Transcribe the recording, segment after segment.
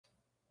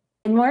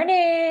Good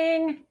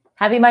morning.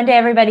 Happy Monday,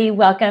 everybody.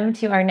 Welcome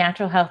to our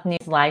Natural Health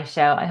News live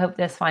show. I hope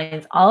this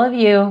finds all of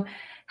you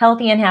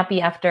healthy and happy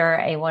after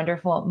a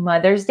wonderful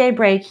Mother's Day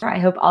break. I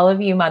hope all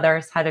of you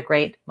mothers had a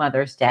great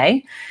Mother's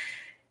Day.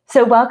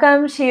 So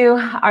welcome to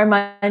our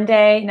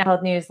Monday Natural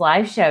Health News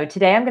live show.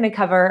 Today, I'm going to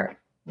cover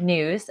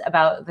news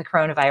about the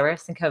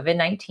coronavirus and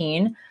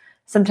COVID-19,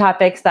 some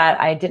topics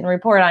that I didn't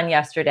report on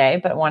yesterday,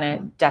 but want to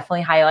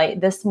definitely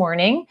highlight this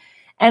morning.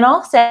 And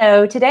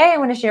also today, I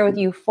want to share with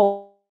you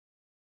four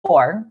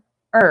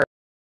herbs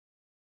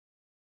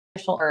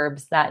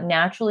that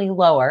naturally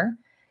lower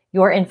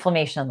your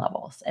inflammation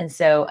levels. And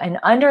so an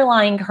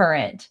underlying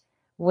current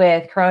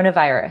with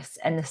coronavirus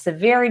and the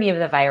severity of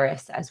the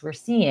virus as we're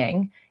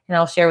seeing, and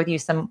I'll share with you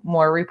some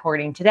more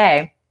reporting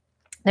today,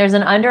 there's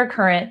an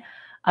undercurrent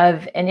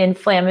of an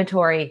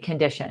inflammatory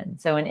condition.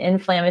 So an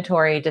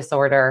inflammatory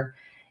disorder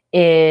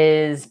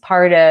is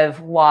part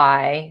of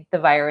why the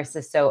virus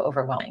is so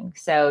overwhelming.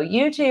 So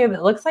YouTube,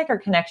 it looks like our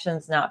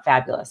connection's not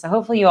fabulous. So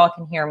hopefully you all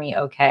can hear me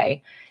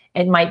okay.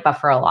 It might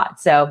buffer a lot.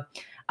 So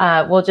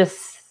we'll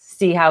just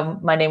see how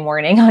Monday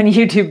morning on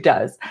YouTube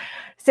does.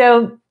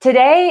 So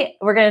today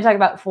we're going to talk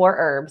about 4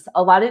 herbs.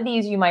 A lot of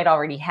these you might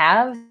already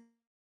have.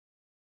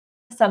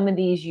 Some of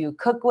these you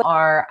cook with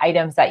are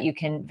items that you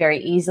can very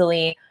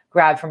easily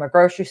grab from a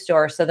grocery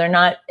store. So they're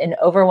not an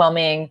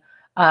overwhelming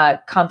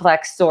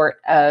complex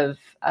sort of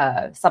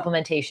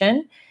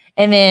supplementation.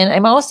 And then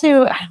I'm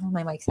also, I don't know,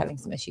 my mic's having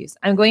some issues.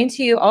 I'm going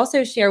to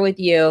also share with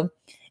you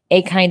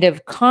a kind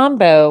of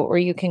combo where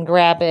you can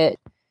grab it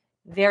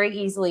very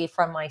easily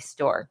from my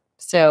store.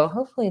 So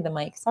hopefully the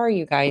mic, sorry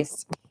you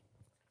guys.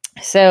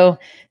 So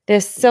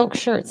this silk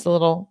shirt's a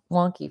little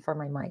wonky for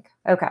my mic.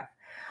 Okay.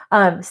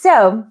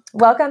 So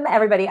welcome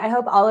everybody. I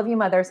hope all of you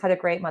mothers had a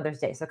great Mother's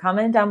Day. So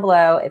comment down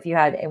below if you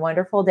had a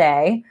wonderful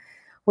day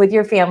with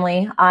your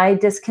family. I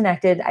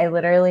disconnected. I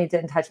literally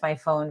didn't touch my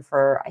phone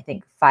for, I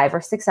think, 5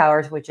 or 6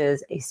 hours, which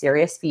is a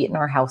serious feat in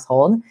our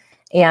household.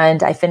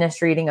 And I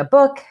finished reading a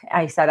book.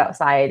 I sat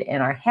outside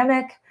in our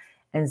hammock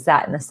and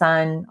sat in the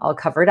sun, all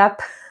covered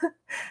up.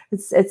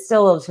 It's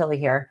still a little chilly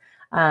here.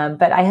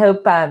 But I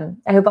hope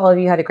all of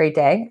you had a great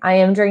day. I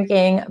am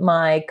drinking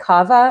my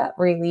kava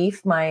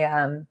relief,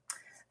 my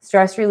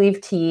stress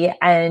relief tea,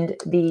 and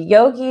the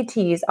yogi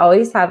teas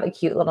always have a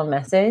cute little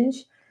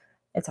message.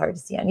 It's hard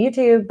to see on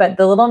YouTube, but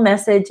the little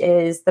message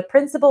is the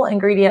principal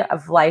ingredient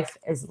of life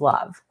is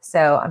love.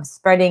 So I'm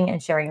spreading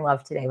and sharing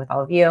love today with all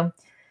of you.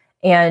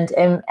 And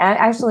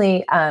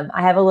actually,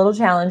 I have a little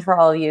challenge for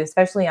all of you,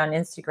 especially on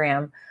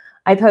Instagram.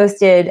 I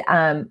posted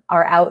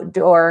our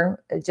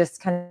outdoor,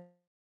 just kind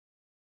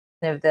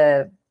of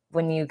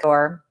when you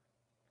go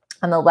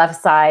on the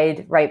left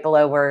side, right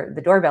below where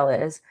the doorbell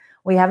is,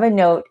 we have a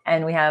note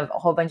and we have a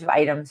whole bunch of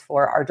items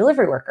for our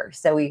delivery workers.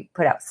 So we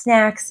put out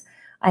snacks.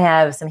 I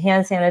have some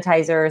hand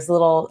sanitizers,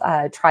 little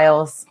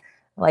trials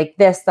like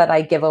this that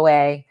I give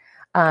away.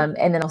 And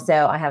then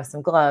also I have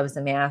some gloves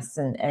and masks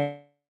and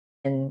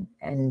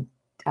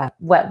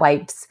wet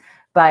wipes.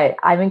 But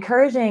I'm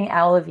encouraging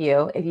all of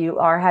you, if you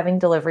are having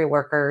delivery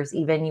workers,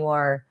 even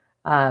your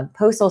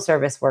postal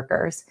service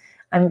workers,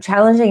 I'm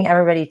challenging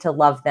everybody to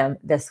love them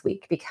this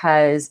week,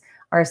 because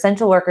our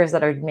essential workers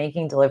that are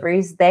making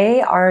deliveries,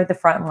 they are the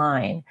front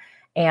line.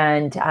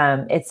 And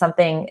it's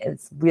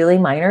really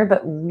minor,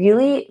 but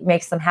really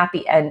makes them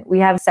happy. And we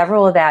have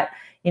several that,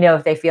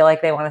 if they feel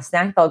like they want a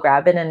snack, they'll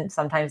grab it, and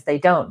sometimes they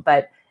don't,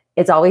 but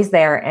it's always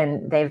there.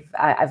 And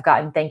I've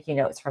gotten thank you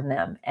notes from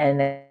them, and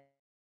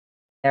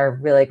they're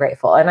really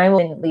grateful. And I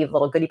will leave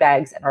little goodie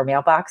bags in our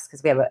mailbox,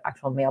 because we have an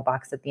actual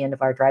mailbox at the end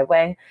of our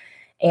driveway.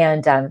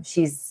 And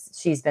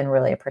she's been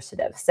really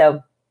appreciative.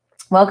 So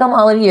welcome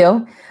all of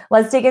you.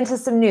 Let's dig into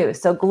some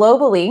news. So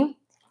globally,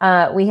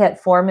 we hit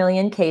 4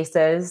 million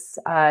cases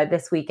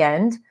this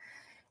weekend,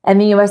 and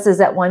the U.S.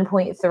 is at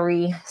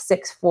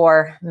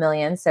 1.364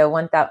 million, so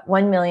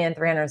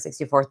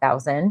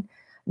 1,364,000.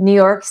 New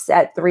York's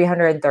at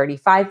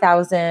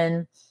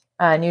 335,000.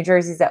 New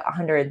Jersey's at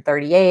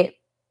 138.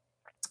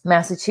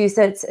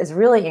 Massachusetts is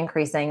really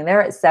increasing.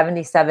 They're at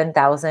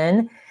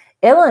 77,000.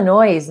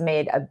 Illinois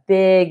made a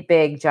big,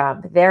 big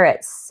jump. They're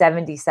at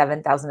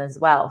 77,000 as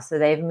well, so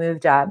they've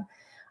moved up.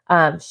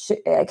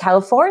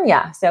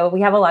 California. So we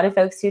have a lot of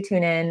folks who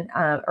tune in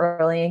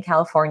early in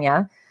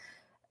California.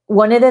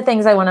 One of the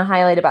things I want to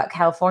highlight about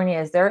California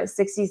is they're at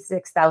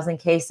 66,000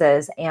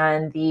 cases,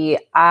 and the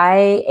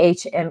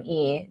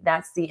IHME,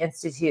 that's the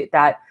institute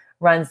that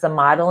runs the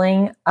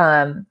modeling,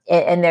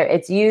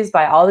 it's used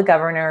by all the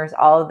governors,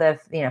 all the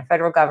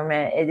federal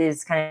government. It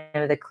is kind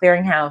of the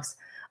clearinghouse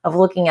of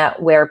looking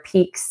at where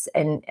peaks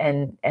and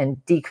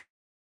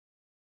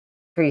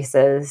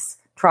decreases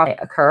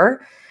occur.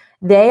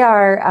 They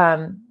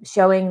are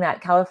showing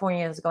that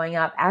California is going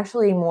up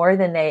actually more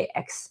than they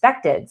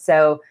expected.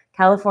 So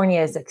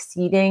California is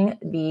exceeding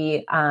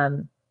the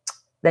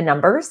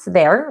numbers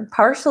there.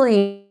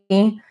 Partially,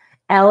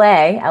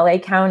 LA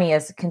County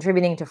is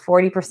contributing to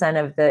 40%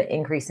 of the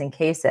increase in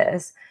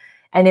cases.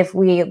 And if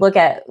we look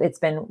at, it's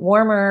been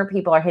warmer,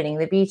 people are hitting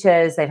the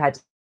beaches, they've had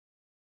to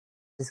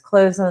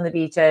close some of the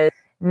beaches.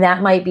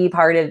 That might be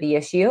part of the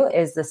issue,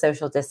 is the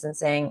social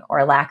distancing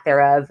or lack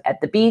thereof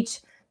at the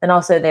beach. Then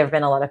also there have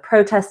been a lot of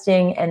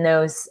protesting in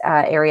those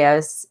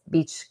areas,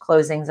 beach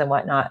closings and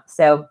whatnot.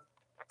 So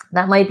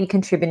that might be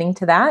contributing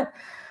to that.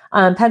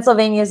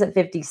 Pennsylvania's at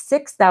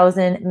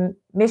 56,000.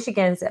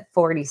 Michigan's at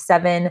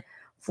 47.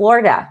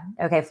 Florida.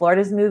 Okay,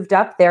 Florida's moved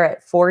up. They're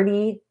at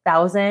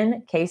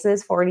 40,000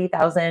 cases,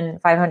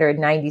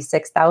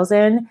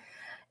 40,596,000.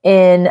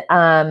 In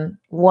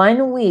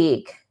 1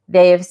 week,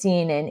 they have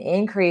seen an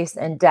increase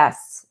in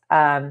deaths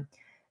it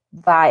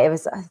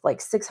was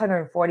like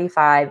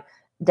 645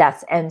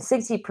 deaths, and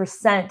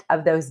 60%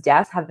 of those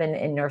deaths have been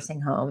in nursing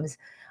homes.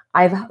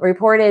 I've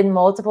reported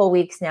multiple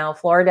weeks now,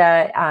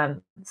 Florida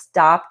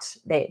stopped.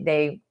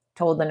 They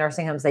told the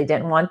nursing homes they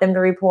didn't want them to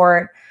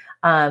report.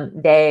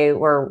 They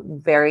were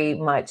very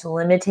much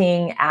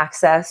limiting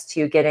access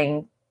to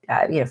getting,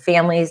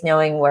 families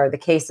knowing where the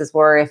cases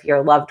were if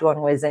your loved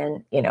one was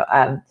in,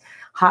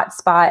 hot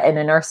spot in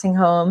a nursing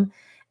home.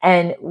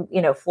 And,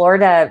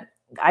 Florida,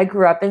 I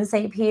grew up in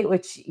St. Pete,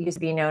 which used to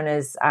be known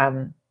as,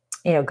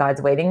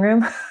 God's waiting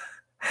room.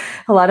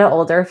 A lot of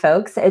older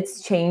folks.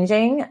 It's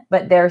changing,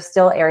 but there are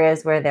still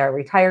areas where there are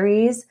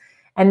retirees.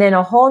 And then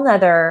a whole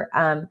nother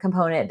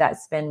component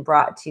that's been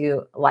brought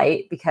to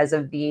light because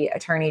of the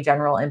Attorney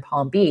General in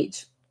Palm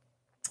Beach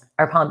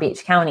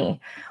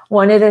County.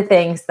 One of the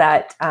things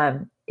that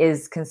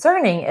is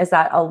concerning is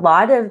that a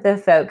lot of the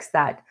folks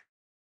that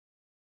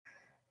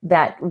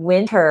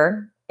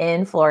winter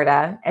in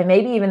Florida, and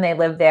maybe even they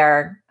live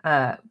there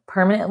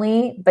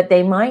permanently, but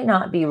they might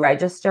not be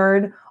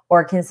registered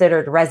or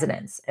considered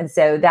residents. And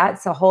so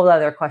that's a whole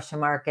other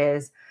question mark,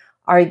 is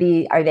are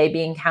they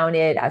being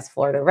counted as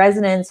Florida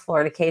residents,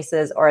 Florida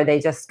cases, or are they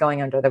just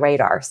going under the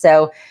radar?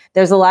 So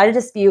there's a lot of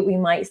dispute. We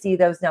might see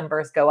those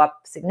numbers go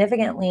up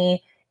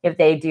significantly if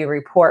they do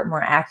report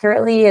more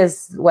accurately,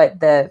 is what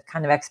the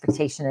kind of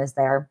expectation is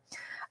there.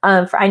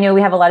 I know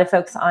we have a lot of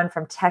folks on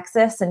from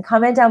Texas, and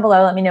comment down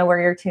below. Let me know where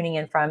you're tuning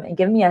in from, and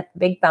give me a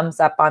big thumbs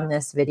up on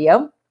this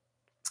video,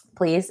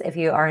 please, if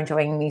you are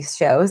enjoying these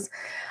shows.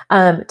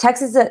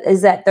 Texas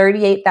is at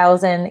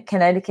 38,000.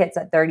 Connecticut's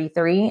at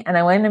 33. And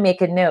I wanted to make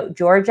a note.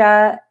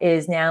 Georgia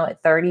is now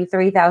at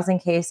 33,000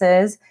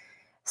 cases.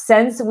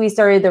 Since we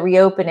started the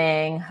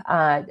reopening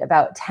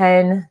about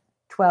 10,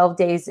 12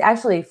 days,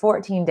 actually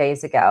 14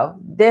 days ago,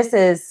 this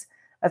is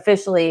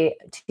officially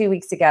 2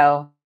 weeks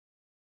ago,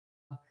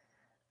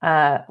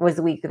 was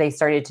the week they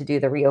started to do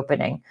the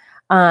reopening.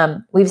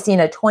 We've seen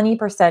a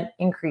 20%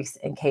 increase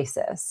in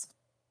cases.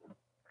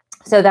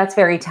 So that's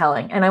very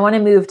telling. And I want to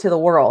move to the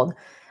world.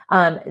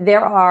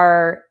 There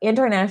are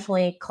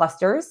internationally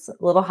clusters,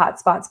 little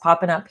hotspots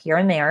popping up here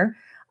and there.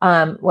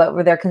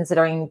 What they're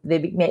considering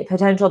the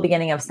potential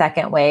beginning of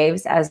second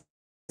waves as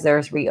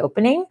there's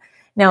reopening.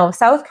 Now,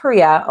 South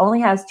Korea only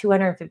has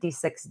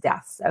 256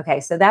 deaths. Okay,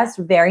 so that's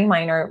very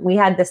minor. We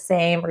had the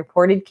same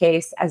reported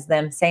case as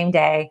them, same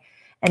day,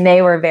 and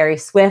they were very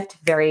swift,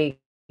 very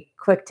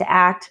quick to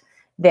act.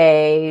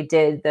 They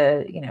did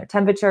the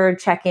temperature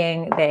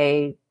checking.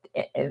 They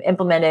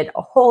implemented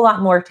a whole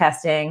lot more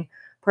testing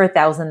per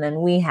 1,000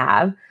 than we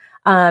have.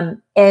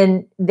 And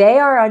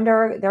they're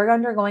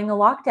undergoing a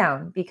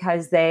lockdown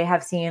because they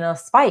have seen a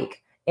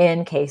spike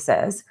in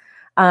cases.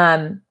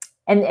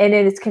 And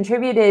it has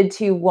contributed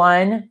to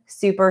one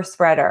super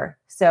spreader.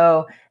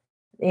 So,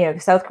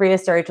 South Korea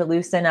started to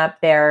loosen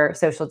up their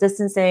social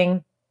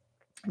distancing.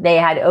 They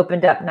had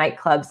opened up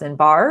nightclubs and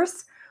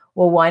bars.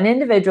 Well, one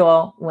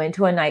individual went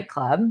to a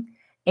nightclub,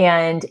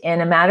 and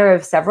in a matter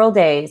of several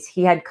days,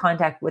 he had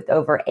contact with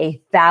over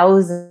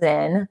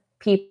 1,000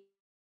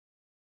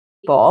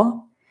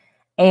 people.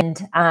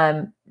 And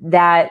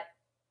that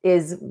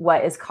is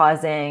what is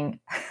causing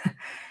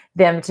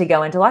them to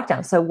go into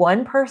lockdown. So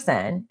one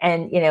person,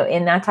 and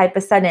in that type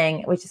of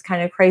setting, which is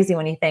kind of crazy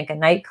when you think a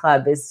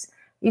nightclub is,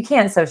 you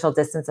can't social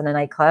distance in a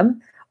nightclub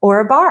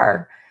or a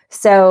bar.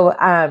 So,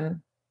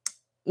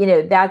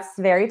 that's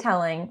very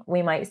telling.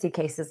 We might see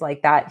cases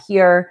like that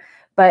here.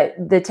 But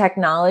the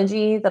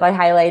technology that I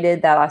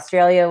highlighted that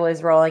Australia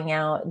was rolling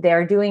out,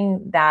 they're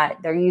doing that.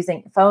 They're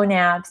using phone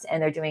apps, and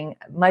they're doing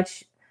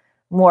much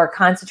more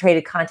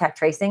concentrated contact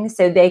tracing,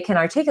 so they can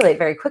articulate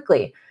very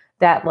quickly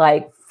that,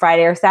 like,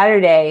 Friday or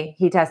Saturday,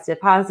 he tested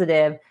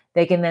positive.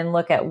 They can then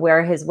look at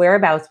where his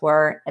whereabouts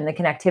were and the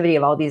connectivity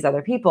of all these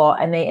other people,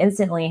 and they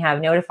instantly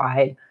have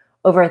notified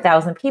over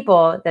 1,000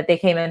 people that they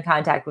came in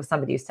contact with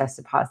somebody who's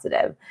tested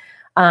positive.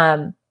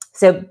 But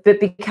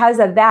because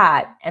of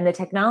that and the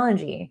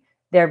technology,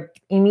 they're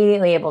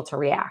immediately able to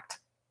react.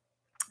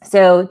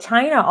 So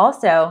China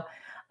also,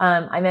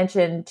 I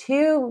mentioned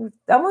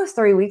almost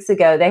 3 weeks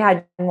ago, they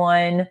had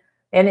an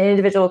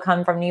individual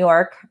come from New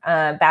York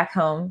back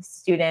home,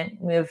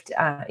 student moved,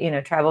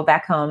 traveled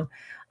back home,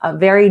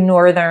 very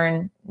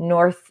northeast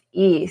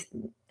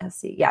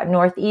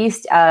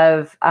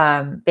of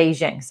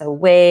Beijing. So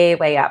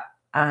way up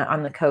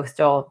on the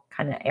coastal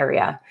kind of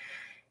area.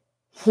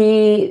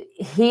 He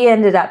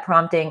ended up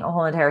prompting a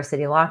whole entire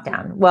city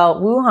lockdown. Well,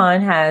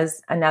 Wuhan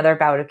has another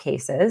bout of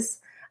cases.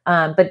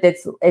 But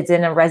it's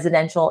in a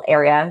residential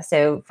area.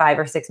 So 5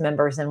 or 6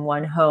 members in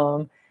one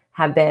home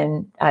have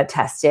been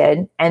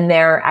tested, and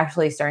they're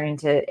actually starting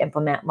to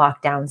implement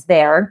lockdowns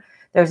there.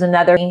 There's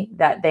another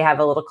that they have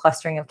a little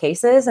clustering of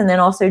cases. And then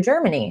also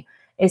Germany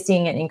is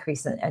seeing an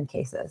increase in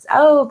cases.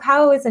 Oh,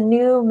 POW is a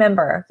new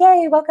member.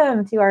 Yay,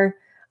 welcome to our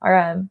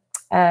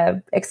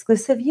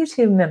exclusive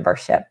YouTube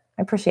membership.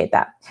 I appreciate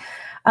that.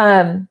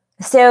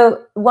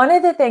 So one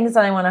of the things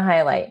that I want to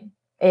highlight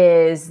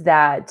is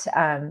that,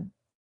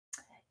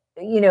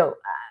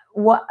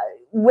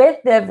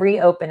 with the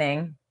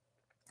reopening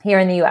here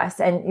in the US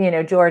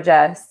and,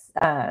 Georgia,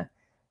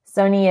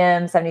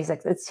 Sonium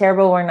 76, it's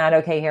terrible. We're not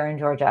okay here in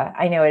Georgia.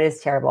 I know it is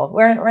terrible.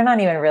 We're not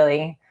even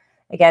really,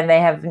 again,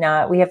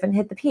 we haven't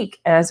hit the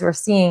peak as we're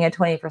seeing a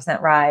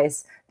 20%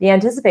 rise. The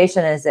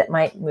anticipation is it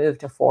might move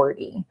to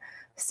 40.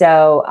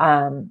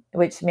 So,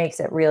 which makes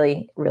it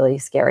really, really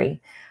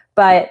scary.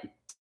 But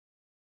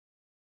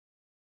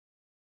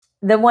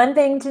the one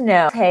thing to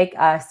know, take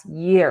us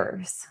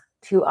years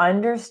to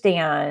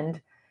understand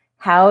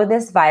how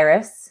this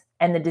virus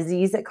and the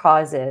disease it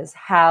causes,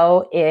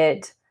 how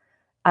it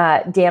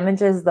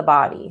damages the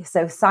body.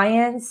 So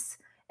science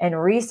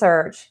and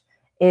research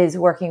is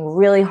working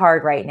really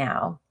hard right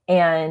now.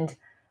 And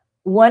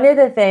one of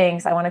the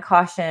things I want to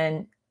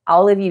caution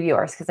all of you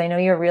viewers, because I know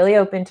you're really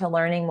open to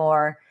learning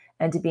more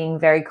and to being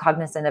very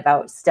cognizant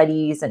about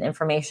studies and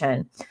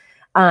information.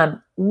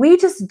 We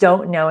just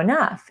don't know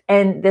enough.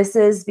 And this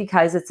is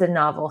because it's a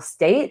novel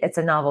state. It's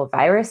a novel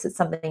virus. It's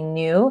something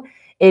new.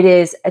 It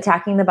is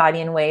attacking the body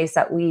in ways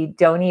that we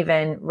don't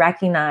even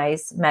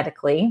recognize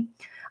medically.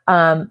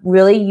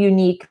 Really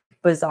unique,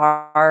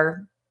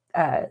 bizarre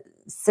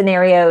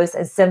scenarios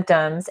and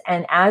symptoms.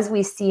 And as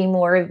we see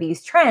more of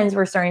these trends,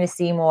 we're starting to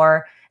see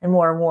more and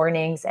more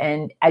warnings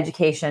and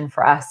education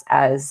for us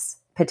as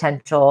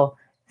potential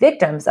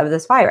victims of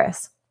this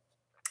virus.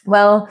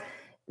 Well,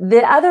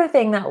 the other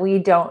thing that we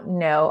don't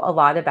know a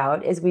lot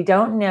about is we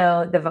don't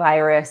know the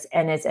virus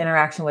and its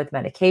interaction with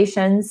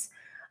medications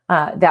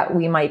that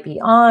we might be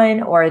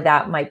on, or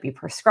that might be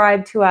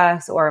prescribed to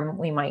us, or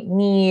we might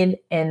need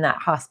in that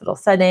hospital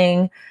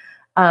setting.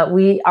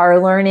 We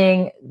are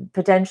learning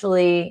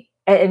potentially,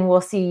 and we'll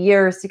see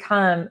years to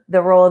come,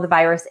 the role of the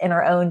virus in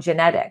our own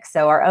genetics.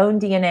 So our own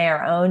DNA,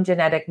 our own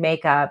genetic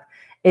makeup,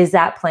 is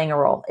that playing a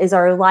role? Is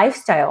our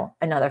lifestyle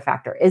another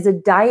factor? Is a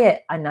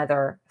diet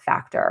another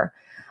factor?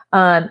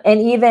 And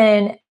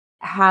even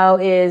how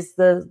is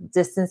the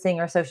distancing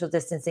or social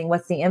distancing?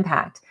 What's the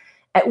impact?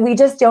 We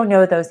just don't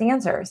know those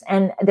answers.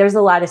 And there's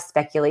a lot of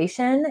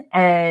speculation.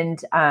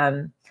 And,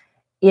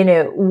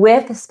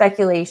 with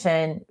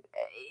speculation,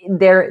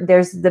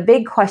 there's the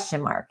big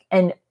question mark.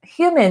 And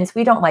humans,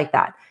 we don't like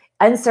that.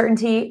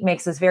 Uncertainty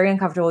makes us very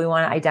uncomfortable. We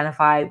want to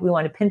identify, we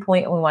want to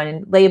pinpoint, we want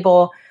to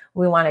label,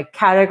 we want to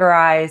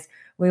categorize,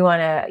 we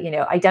want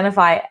to,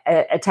 identify,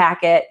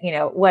 attack it,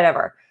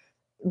 whatever.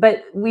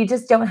 But we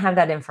just don't have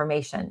that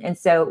information. And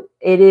so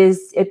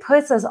it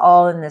puts us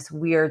all in this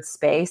weird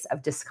space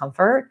of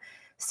discomfort.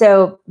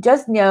 So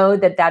just know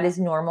that that is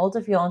normal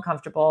to feel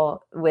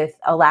uncomfortable with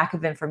a lack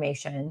of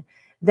information.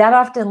 That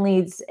often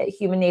leads,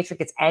 human nature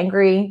gets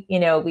angry.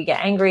 We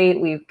get angry,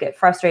 we get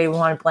frustrated, we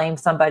want to blame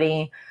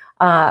somebody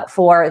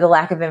for the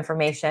lack of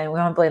information. We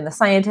want to blame the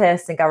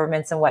scientists and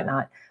governments and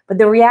whatnot. But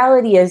the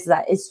reality is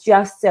that it's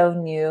just so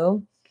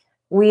new.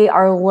 We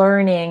are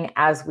learning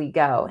as we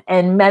go,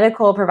 and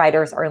medical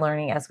providers are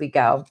learning as we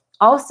go.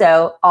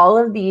 Also, all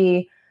of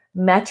the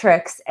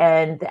metrics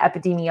and the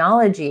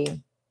epidemiology,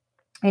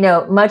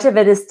 much of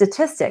it is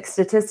statistics.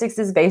 Statistics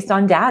is based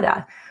on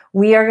data.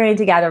 We are going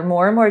to gather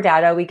more and more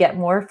data. We get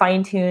more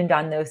fine-tuned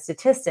on those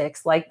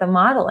statistics, like the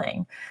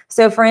modeling.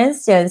 So for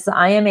instance, the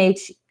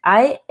IHME,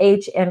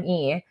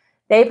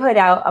 they put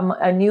out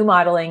a new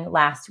modeling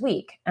last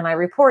week, and I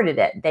reported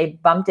it. They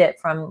bumped it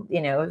from,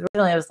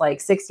 originally it was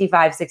like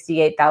 65,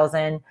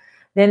 68,000.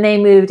 Then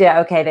they moved it.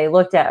 Okay. They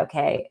looked at,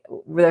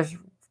 there's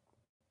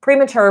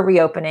premature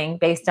reopening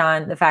based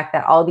on the fact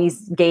that all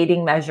these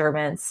gating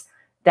measurements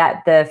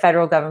that the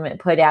federal government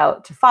put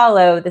out to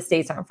follow, the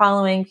states aren't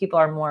following. People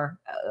are more,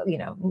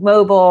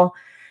 mobile.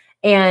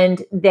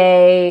 And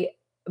they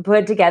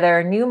put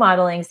together new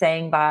modeling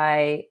saying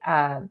by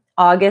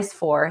August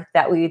 4th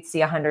that we would see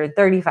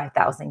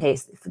 135,000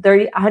 cases,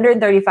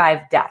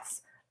 135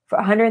 deaths, for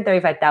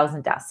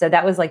 135,000 deaths. So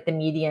that was like the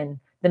median,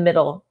 the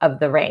middle of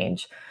the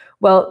range.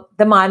 Well,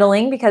 the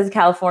modeling, because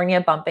California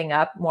bumping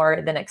up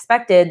more than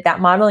expected, that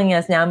modeling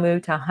has now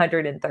moved to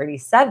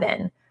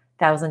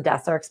 137,000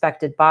 deaths are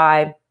expected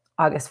by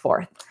August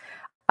 4th.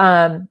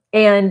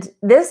 And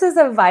this is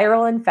a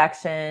viral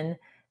infection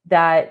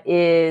that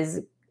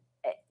is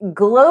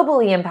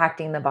globally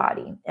impacting the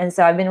body. And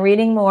so I've been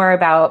reading more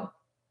about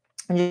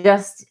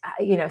just,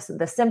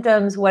 the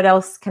symptoms. What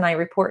else can I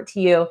report to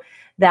you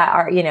that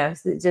are,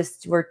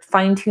 just we're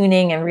fine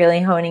tuning and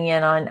really honing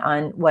in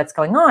on what's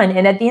going on.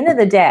 And at the end of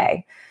the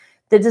day,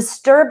 the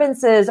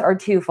disturbances are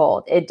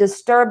twofold. It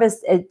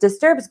disturbs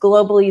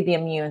globally the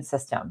immune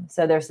system.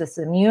 So there's this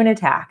immune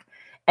attack.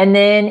 And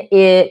then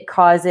it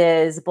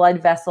causes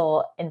blood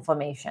vessel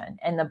inflammation.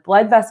 And the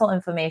blood vessel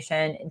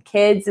inflammation in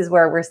kids is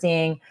where we're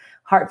seeing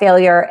heart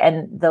failure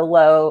and the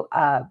low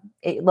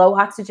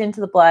oxygen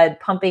to the blood,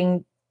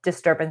 pumping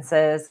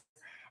disturbances,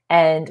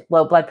 and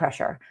low blood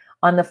pressure.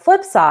 On the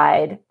flip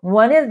side,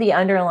 one of the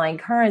underlying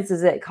currents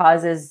is it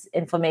causes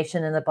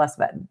inflammation in the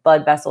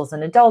blood vessels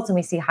in adults, and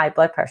we see high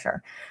blood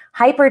pressure.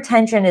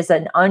 Hypertension is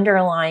an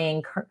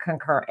underlying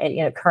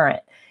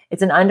current.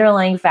 It's an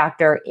underlying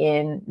factor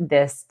in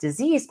this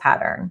disease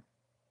pattern.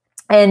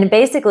 And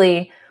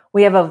basically,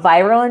 we have a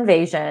viral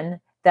invasion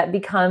that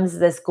becomes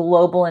this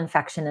global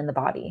infection in the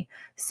body.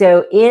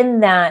 So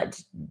in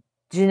that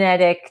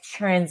genetic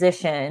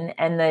transition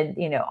and the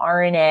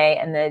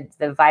RNA and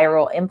the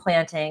viral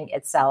implanting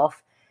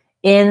itself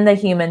in the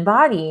human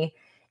body,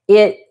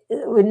 it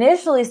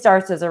initially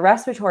starts as a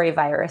respiratory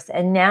virus,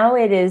 and now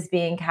it is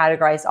being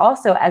categorized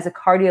also as a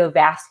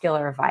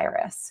cardiovascular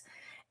virus.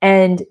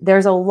 And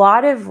there's a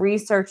lot of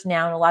research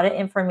now and a lot of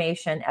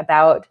information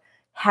about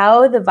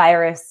how the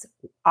virus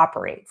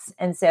operates.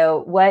 And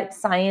so what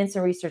science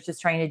and research is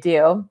trying to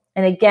do,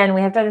 and again,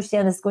 we have to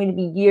understand this is going to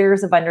be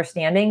years of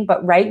understanding,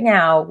 but right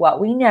now what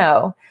we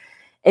know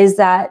is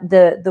that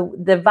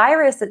the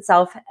virus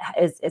itself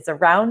is a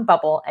round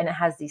bubble, and it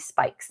has these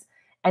spikes.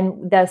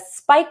 And the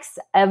spikes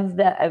of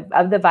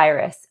the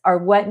virus are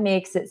what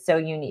makes it so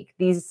unique.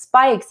 These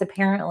spikes,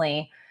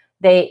 apparently,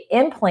 they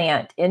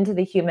implant into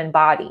the human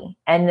body,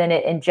 and then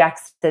it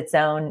injects its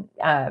own,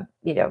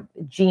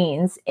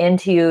 genes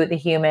into the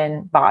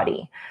human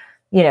body.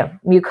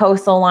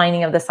 Mucosal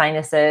lining of the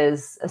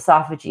sinuses,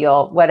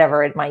 esophageal,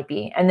 whatever it might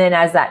be. And then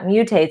as that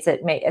mutates,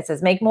 it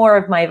says, make more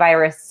of my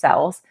virus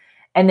cells,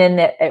 and then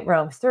it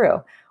roams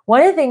through.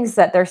 One of the things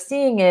that they're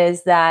seeing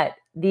is that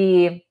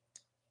the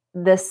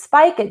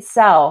spike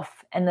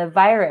itself and the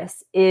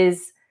virus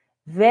is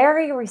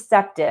very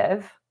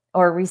receptive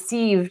or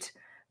received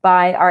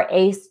by our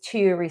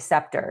ACE2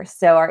 receptors.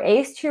 So our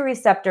ACE2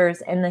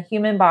 receptors in the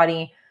human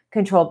body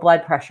control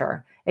blood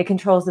pressure. It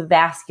controls the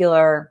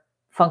vascular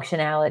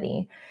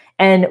functionality.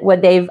 And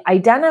what they've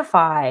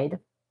identified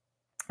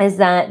is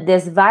that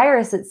this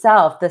virus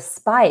itself, the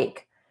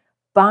spike,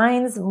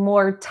 binds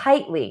more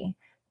tightly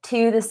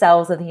to the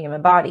cells of the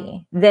human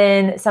body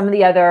than some of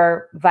the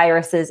other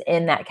viruses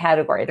in that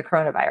category, the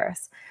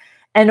coronavirus.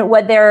 And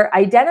what they're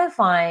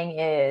identifying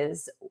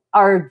is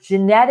our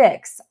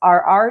genetics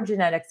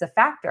a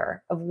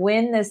factor of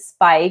when this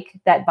spike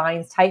that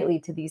binds tightly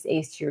to these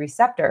ACE2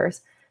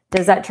 receptors,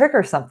 does that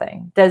trigger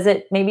something? Does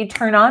it maybe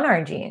turn on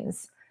our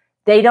genes?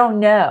 They don't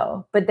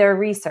know, but they're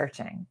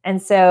researching.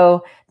 And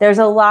so there's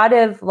a lot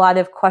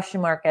of question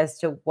mark as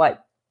to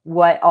what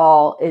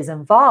all is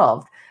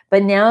involved.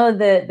 But now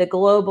the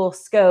global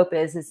scope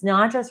is it's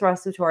not just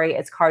respiratory,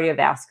 it's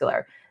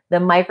cardiovascular. The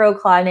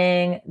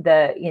microclotting,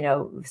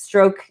 the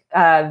stroke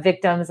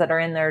victims that are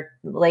in their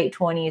late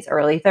 20s,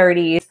 early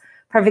 30s,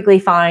 perfectly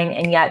fine,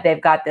 and yet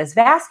they've got this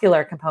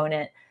vascular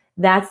component.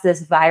 That's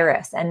this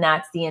virus, and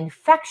that's the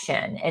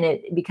infection, and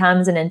it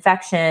becomes an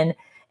infection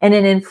and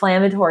an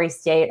inflammatory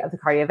state of the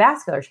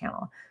cardiovascular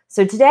channel.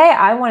 So today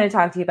I want to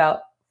talk to you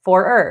about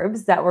 4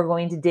 herbs that we're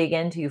going to dig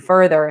into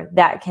further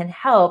that can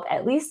help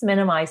at least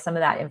minimize some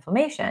of that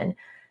inflammation.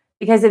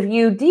 Because if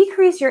you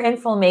decrease your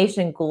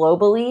inflammation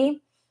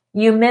globally,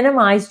 you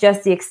minimize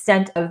just the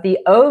extent of the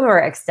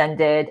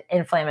overextended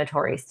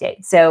inflammatory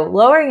state. So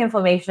lowering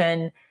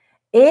inflammation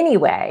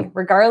anyway,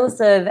 regardless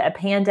of a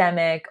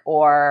pandemic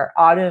or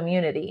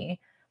autoimmunity,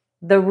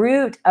 the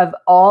root of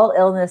all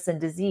illness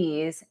and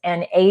disease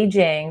and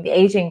aging, the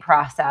aging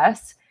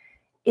process,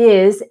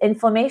 is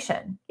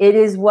inflammation. It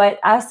is what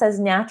us as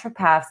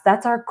naturopaths,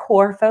 that's our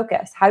core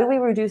focus. How do we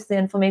reduce the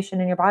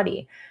inflammation in your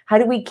body? How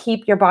do we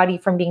keep your body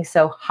from being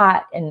so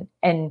hot and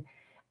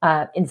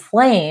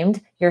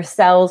inflamed? Your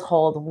cells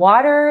hold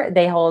water,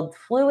 they hold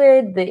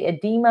fluid, the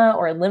edema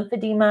or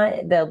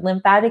lymphedema, the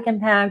lymphatic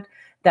impact,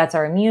 that's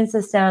our immune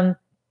system.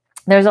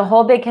 There's a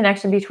whole big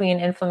connection between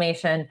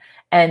inflammation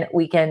and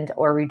weakened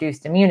or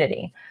reduced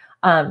immunity.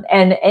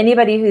 And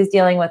anybody who's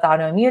dealing with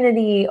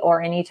autoimmunity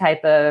or any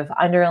type of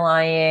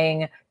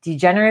underlying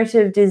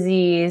degenerative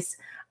disease,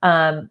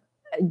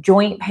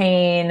 joint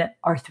pain,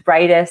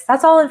 arthritis,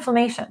 that's all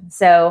inflammation.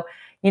 So,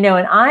 and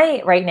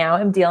I right now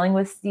am dealing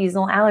with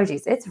seasonal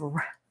allergies. It's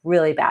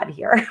really bad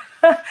here.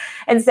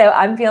 And so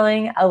I'm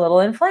feeling a little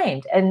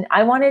inflamed. And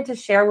I wanted to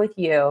share with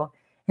you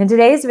in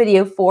today's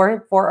video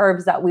 4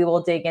 herbs that we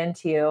will dig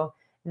into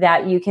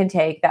that you can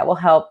take that will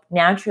help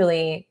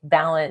naturally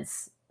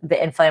balance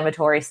the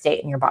inflammatory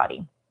state in your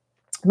body.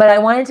 But I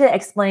wanted to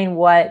explain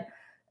what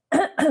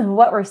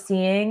we're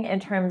seeing in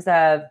terms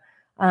of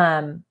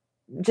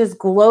just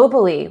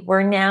globally.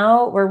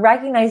 We're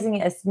recognizing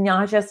it as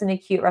not just an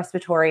acute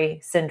respiratory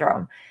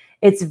syndrome.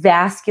 It's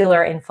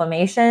vascular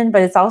inflammation,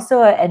 but it's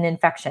also an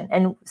infection.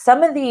 And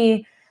some of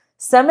the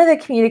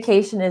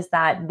communication is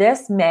that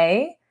this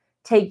may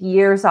take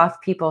years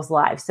off people's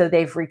lives. So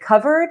they've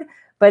recovered,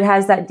 but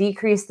has that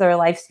decreased their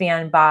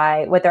lifespan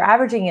by what they're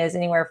averaging is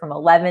anywhere from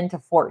 11 to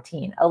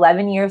 14,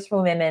 11 years for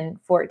women,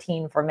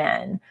 14 for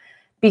men,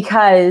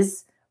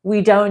 because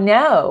we don't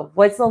know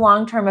what's the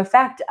long-term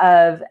effect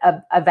of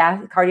a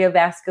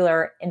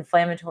cardiovascular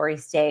inflammatory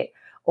state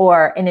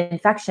or an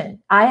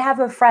infection. I have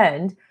a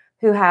friend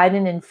who had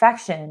an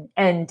infection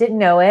and didn't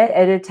know it.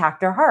 It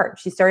attacked her heart.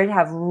 She started to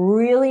have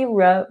really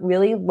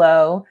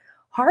low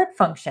heart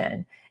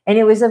function. And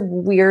it was a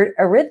weird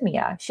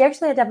arrhythmia. She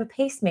actually had to have a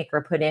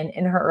pacemaker put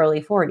in her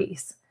early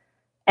 40s.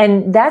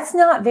 And that's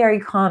not very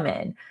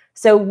common.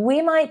 So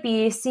we might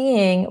be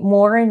seeing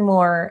more and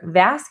more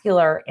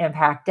vascular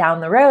impact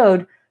down the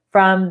road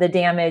from the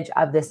damage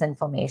of this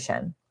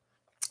inflammation.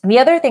 The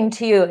other thing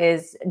too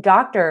is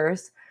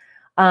doctors,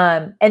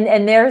 and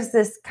there's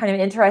this kind of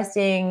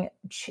interesting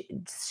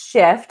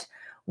shift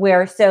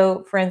where,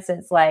 so for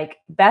instance, like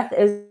Beth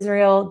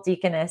Israel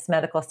Deaconess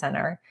Medical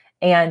Center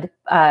and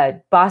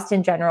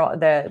Boston General,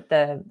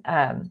 the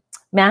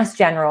Mass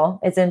General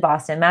is in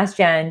Boston. Mass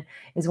Gen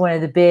is one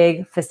of the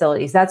big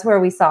facilities. That's where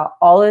we saw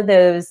all of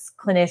those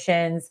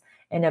clinicians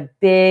and a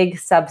big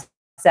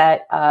subset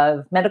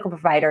of medical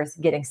providers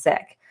getting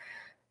sick.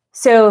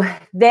 So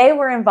they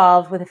were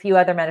involved with a few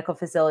other medical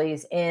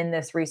facilities in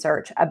this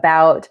research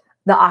about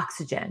the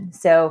oxygen.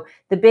 So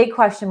the big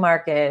question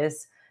mark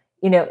is,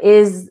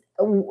 is,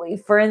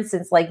 for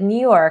instance, like New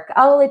York,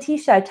 oh,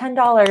 Letitia,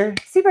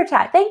 $10 super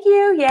chat. Thank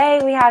you.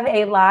 Yay. We have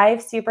a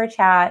live super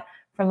chat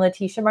from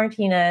Letitia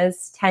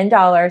Martinez,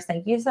 $10.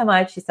 Thank you so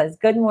much. She says,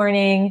 good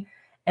morning,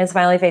 and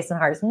smiley face and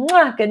hearts.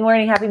 Mwah! Good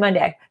morning. Happy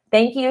Monday.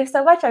 Thank you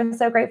so much. I'm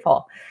so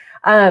grateful.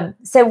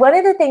 So one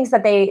of the things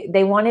that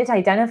they wanted to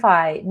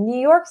identify, New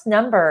York's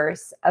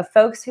numbers of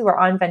folks who are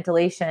on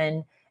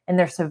ventilation and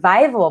their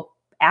survival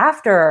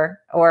after,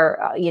 or,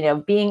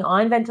 being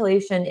on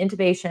ventilation,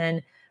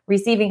 intubation,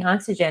 receiving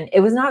oxygen, it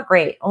was not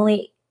great.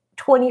 Only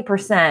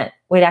 20%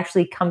 would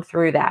actually come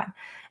through that.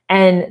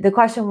 And the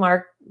question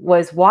mark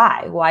was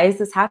why? Why is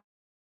this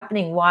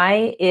happening?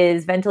 Why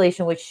is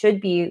ventilation, which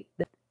should be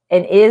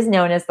and is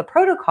known as the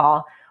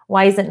protocol,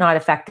 why is it not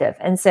effective?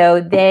 And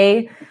so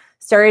they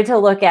started to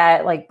look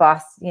at like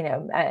Boston,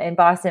 in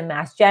Boston,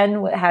 Mass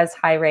Gen has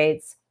high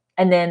rates.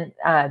 And then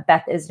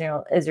Beth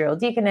Israel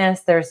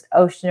Deaconess, there's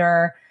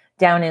Oceaner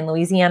down in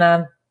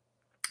Louisiana.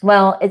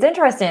 Well, it's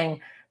interesting.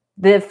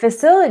 The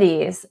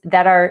facilities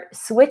that are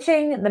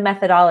switching the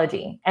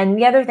methodology, and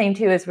the other thing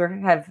too is we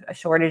have a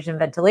shortage in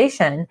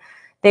ventilation.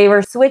 They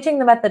were switching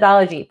the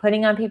methodology,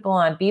 putting on people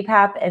on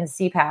BPAP and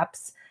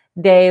CPAPs.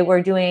 They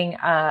were doing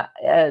a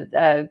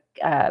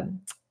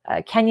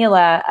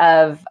cannula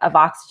of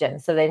oxygen.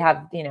 So they'd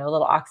have, a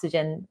little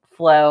oxygen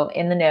flow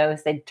in the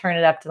nose. They'd turn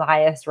it up to the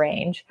highest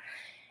range.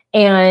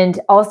 And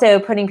also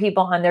putting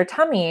people on their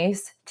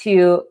tummies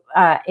to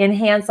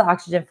enhance the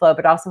oxygen flow,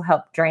 but also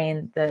help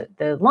drain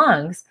the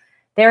lungs.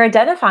 They're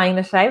identifying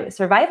the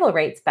survival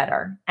rates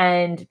better,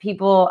 and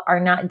people are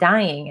not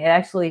dying. It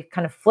actually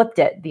kind of flipped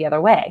it the other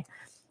way.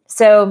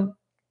 So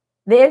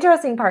the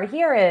interesting part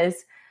here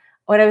is,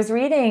 when I was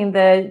reading,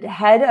 the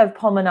head of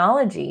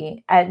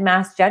pulmonology at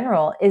Mass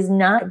General is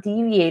not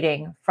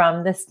deviating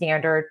from the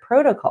standard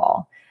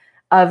protocol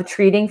of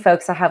treating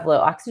folks that have low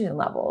oxygen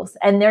levels,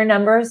 and their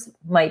numbers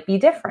might be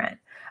different.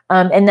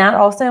 And that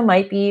also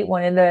might be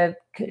one of the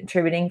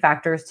contributing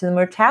factors to the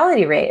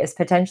mortality rate, is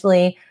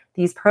potentially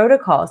these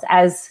protocols.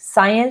 As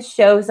science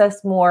shows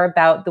us more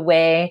about the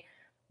way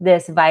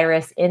this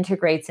virus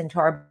integrates into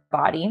our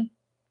body,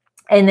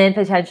 and then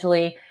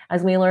potentially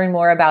as we learn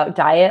more about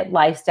diet,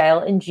 lifestyle,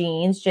 and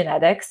genes,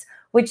 genetics,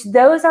 which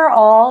those are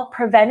all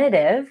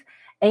preventative,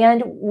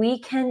 and we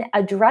can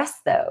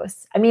address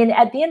those. I mean,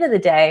 at the end of the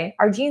day,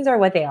 our genes are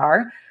what they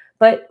are,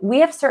 but we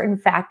have certain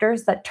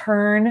factors that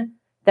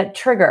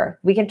trigger.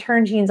 We can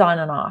turn genes on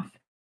and off.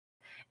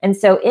 And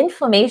so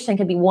inflammation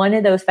can be one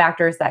of those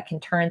factors that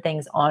can turn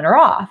things on or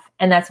off.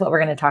 And that's what we're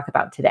going to talk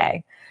about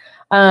today.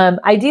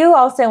 I do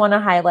also want to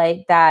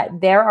highlight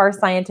that there are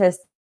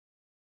scientists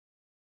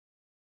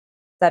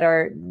that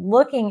are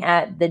looking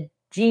at the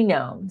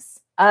genomes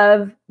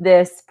of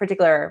this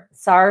particular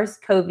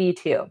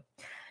SARS-CoV-2.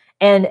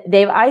 And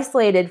they've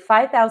isolated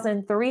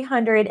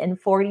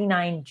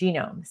 5,349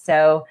 genomes.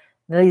 So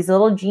these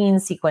little gene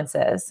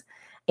sequences.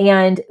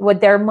 And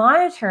what they're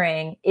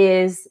monitoring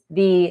is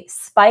the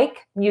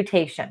spike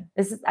mutation.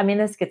 This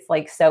gets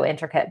like so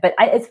intricate, but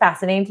it's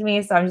fascinating to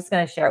me. So I'm just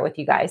going to share it with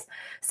you guys.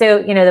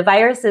 So, the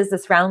virus is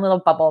this round little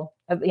bubble,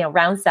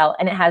 round cell,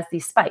 and it has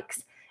these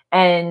spikes.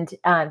 And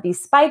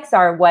these spikes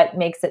are what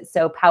makes it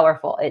so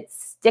powerful. It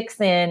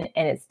sticks in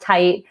and it's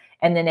tight,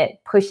 and then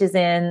it pushes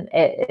in.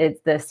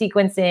 It's the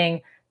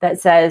sequencing that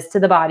says to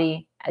the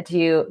body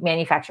to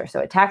manufacture. So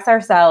it attacks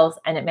our cells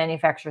and it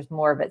manufactures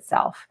more of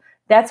itself.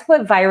 That's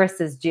what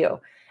viruses do.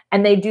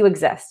 And they do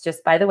exist,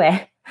 just by the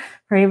way.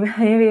 For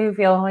anybody who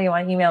feel you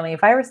want to email me,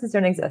 viruses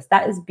don't exist.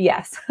 That is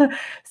BS.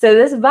 So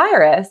this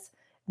virus,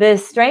 the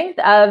strength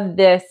of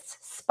this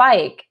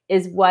spike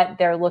is what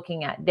they're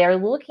looking at. They're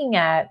looking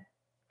at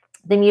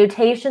the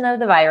mutation of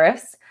the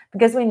virus,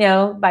 because we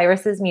know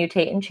viruses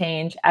mutate and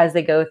change as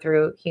they go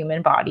through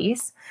human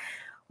bodies.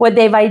 What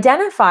they've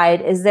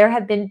identified is there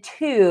have been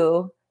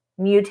 2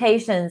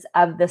 mutations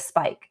of the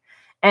spike.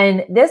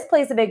 And this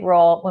plays a big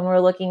role when we're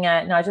looking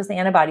at not just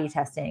antibody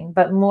testing,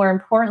 but more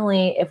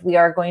importantly, if we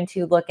are going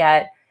to look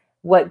at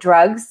what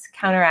drugs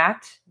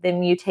counteract the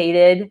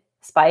mutated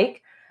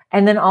spike,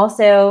 and then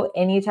also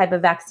any type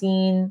of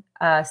vaccine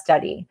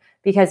study.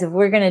 Because if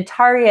we're going to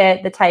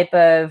target the type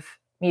of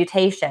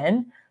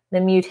mutation,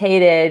 the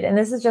mutated, and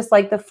this is just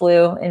like the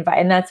flu,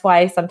 and that's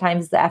why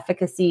sometimes the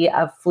efficacy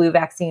of flu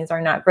vaccines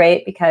are not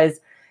great, because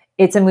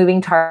it's a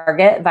moving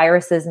target.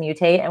 Viruses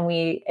mutate, and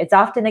it's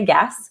often a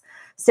guess.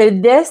 So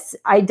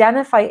the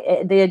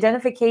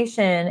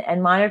identification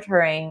and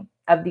monitoring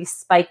of these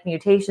spike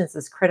mutations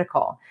is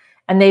critical.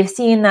 And they've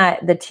seen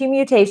that the two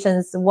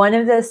mutations, one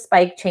of the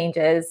spike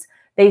changes,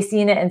 they've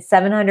seen it in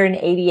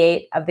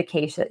 788 of the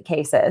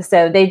cases.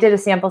 So they did a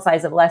sample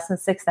size of less than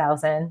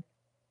 6,000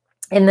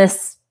 in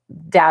this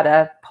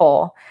data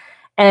poll.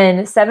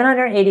 And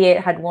 788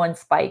 had one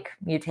spike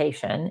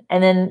mutation.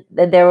 And then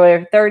there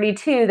were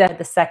 32 that had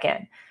the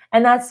second.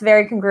 And that's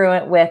very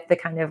congruent with the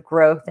kind of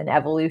growth and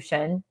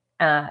evolution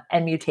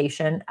and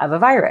mutation of a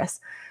virus.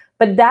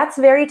 But that's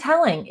very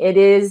telling. It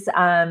is,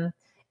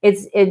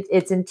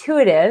 it's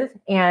intuitive,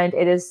 and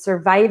it is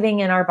surviving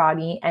in our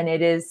body, and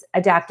it is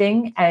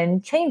adapting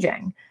and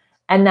changing.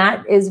 And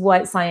that is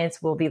what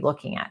science will be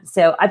looking at.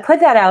 So I put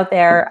that out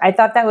there. I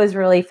thought that was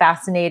really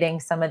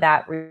fascinating, some of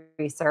that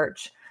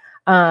research.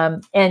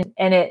 And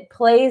it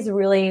plays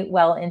really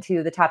well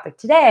into the topic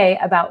today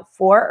about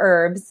 4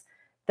 herbs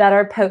that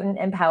are potent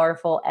and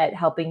powerful at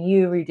helping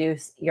you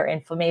reduce your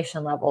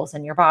inflammation levels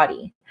in your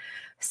body.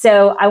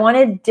 So I want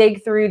to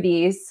dig through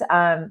these,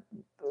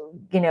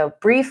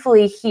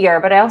 briefly here,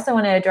 but I also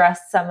want to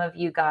address some of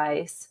you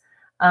guys.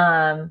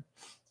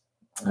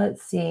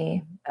 Let's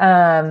see.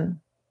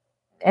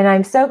 And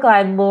I'm so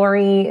glad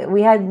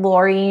we had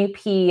Lori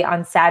P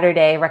on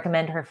Saturday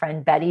recommend her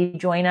friend Betty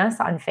join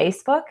us on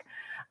Facebook.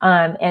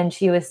 And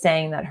she was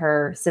saying that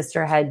her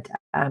sister had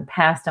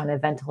passed on a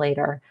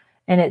ventilator.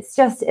 And it's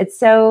so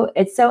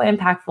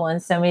impactful in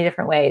so many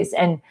different ways.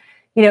 And,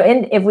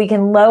 if we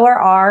can lower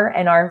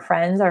our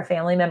friends, our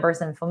family members'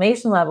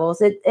 inflammation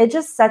levels, it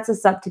just sets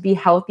us up to be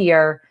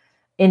healthier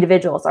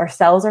individuals. Our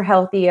cells are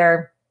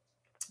healthier.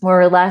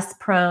 We're less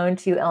prone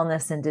to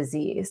illness and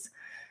disease.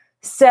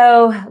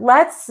 So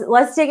let's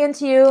dig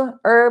into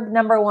herb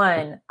number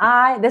 1.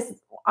 This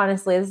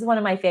is one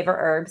of my favorite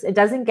herbs. It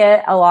doesn't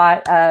get a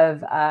lot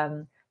of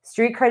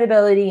street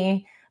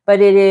credibility, but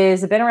it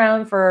has been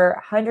around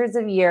for hundreds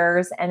of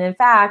years. And in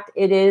fact,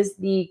 it is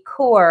the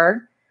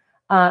core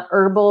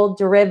herbal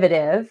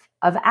derivative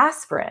of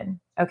aspirin.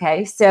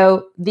 Okay,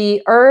 so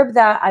the herb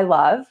that I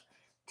love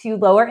to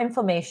lower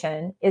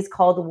inflammation is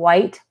called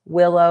white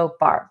willow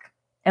bark.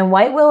 And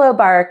white willow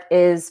bark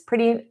is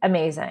pretty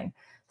amazing.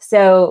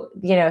 So,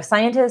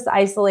 scientists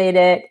isolate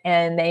it,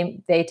 and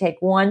they take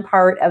one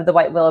part of the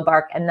white willow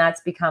bark, and that's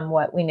become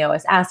what we know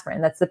as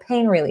aspirin. That's the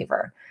pain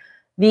reliever.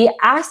 The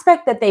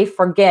aspect that they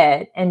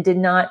forget and did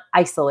not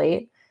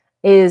isolate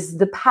is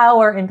the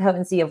power and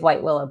potency of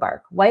white willow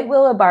bark. White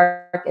willow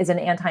bark is an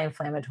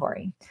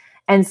anti-inflammatory.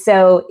 And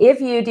so if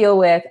you deal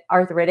with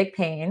arthritic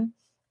pain,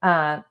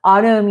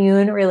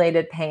 autoimmune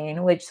related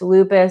pain, which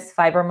lupus,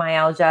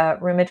 fibromyalgia,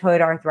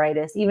 rheumatoid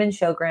arthritis, even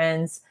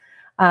Sjogren's,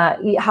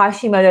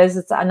 Hashimoto's,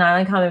 it's not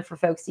uncommon for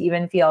folks to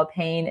even feel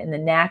pain in the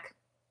neck.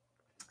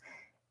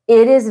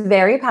 It is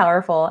very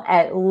powerful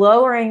at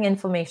lowering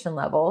inflammation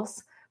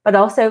levels, but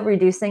also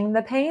reducing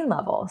the pain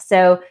level.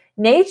 So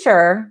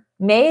nature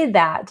made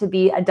that to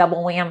be a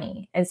double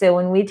whammy. And so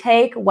when we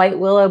take white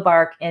willow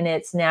bark in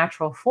its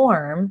natural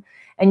form,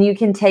 and you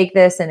can take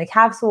this in a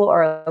capsule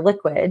or a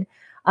liquid.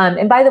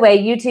 And by the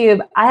way,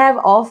 YouTube, I have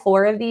all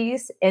 4 of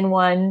these in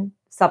one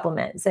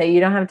supplement. So you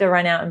don't have to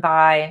run out and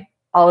buy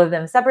all of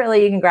them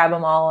separately. You can grab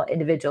them all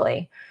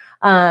individually.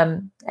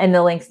 And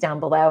the link's down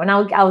below. And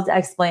I'll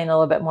explain a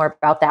little bit more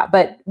about that.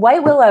 But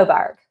white willow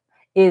bark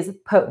is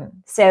potent.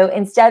 So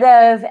instead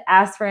of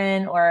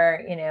aspirin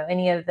or,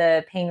 any of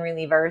the pain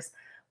relievers,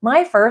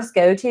 my first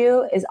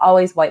go-to is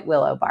always white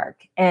willow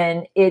bark.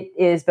 And it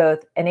is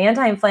both an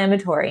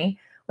anti-inflammatory,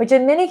 which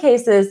in many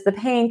cases, the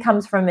pain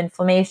comes from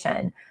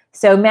inflammation.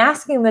 So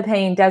masking the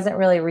pain doesn't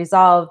really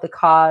resolve the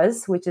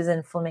cause, which is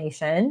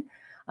inflammation.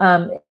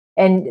 And,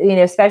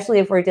 especially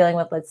if we're dealing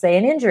with, let's say,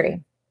 an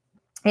injury.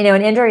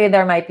 An injury,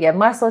 there might be a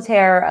muscle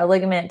tear, a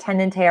ligament,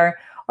 tendon tear,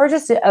 or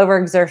just an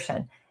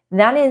overexertion.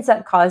 That ends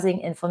up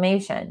causing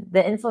inflammation.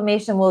 The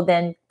inflammation will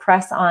then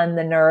press on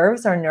the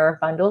nerves or nerve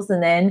bundles,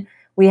 and then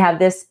we have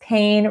this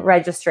pain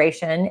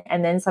registration,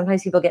 and then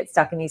sometimes people get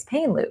stuck in these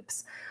pain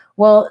loops.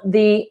 Well,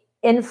 the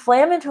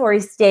inflammatory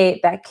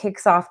state that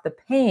kicks off the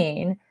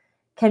pain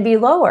can be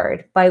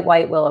lowered by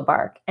white willow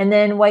bark. And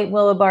then white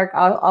willow bark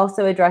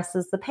also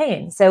addresses the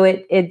pain. So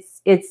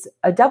it's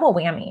a double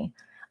whammy.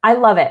 I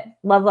love it.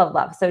 Love, love,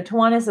 love. So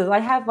Tawana says, I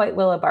have white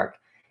willow bark.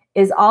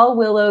 Is all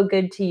willow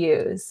good to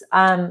use?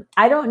 I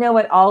don't know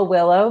what all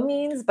willow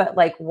means, but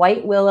like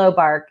white willow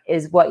bark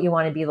is what you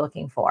want to be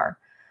looking for.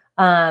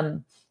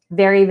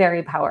 Very,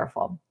 very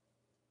powerful.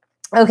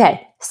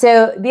 Okay.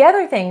 So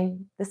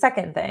the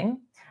second thing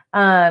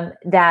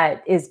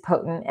that is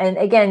potent. And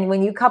again,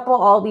 when you couple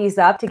all these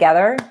up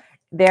together,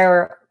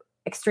 they're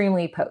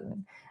extremely potent.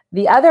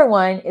 The other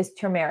one is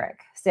turmeric.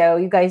 So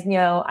you guys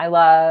know I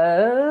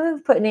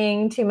love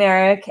putting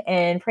turmeric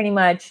in pretty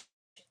much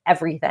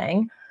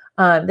everything.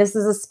 This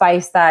is a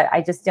spice that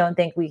I just don't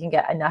think we can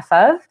get enough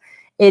of.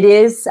 It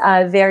is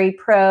very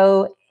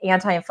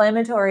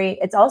anti-inflammatory.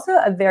 It's also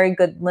a very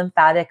good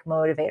lymphatic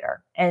motivator.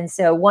 And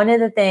so one of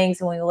the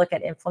things when we look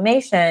at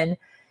inflammation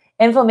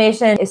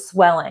is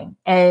swelling.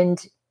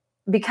 And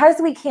because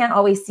we can't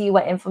always see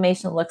what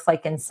inflammation looks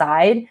like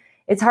inside,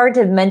 it's hard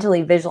to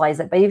mentally visualize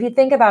it. But if you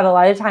think about a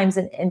lot of times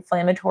an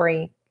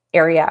inflammatory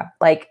area,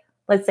 like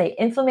let's say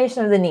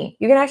inflammation of the knee,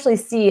 you can actually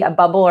see a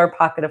bubble or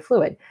pocket of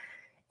fluid.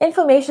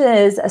 Inflammation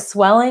is a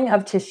swelling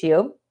of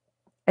tissue.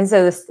 And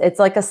so it's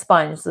like a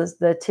sponge.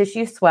 The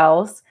tissue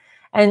swells.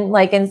 And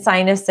like in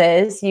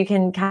sinuses, you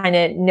can kind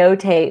of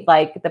notate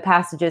like the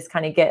passages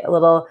kind of get a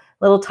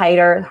little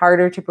tighter,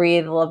 harder to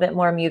breathe, a little bit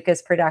more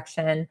mucus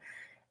production.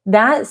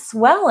 That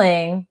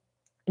swelling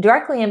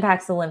directly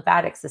impacts the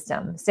lymphatic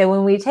system. So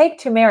when we take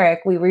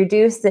turmeric, we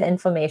reduce the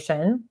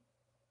inflammation.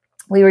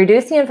 We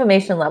reduce the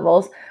inflammation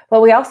levels,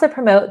 but we also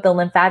promote the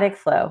lymphatic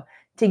flow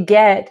to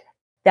get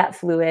that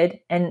fluid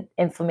and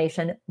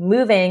inflammation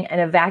moving and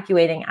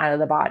evacuating out of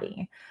the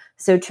body.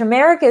 So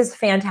turmeric is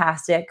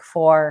fantastic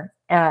for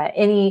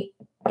any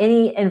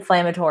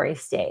inflammatory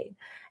state.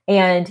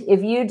 And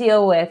if you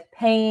deal with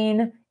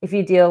pain, if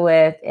you deal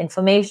with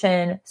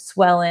inflammation,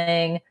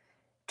 swelling,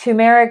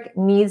 turmeric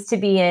needs to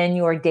be in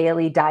your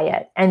daily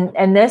diet.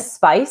 And this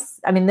spice,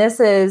 I mean,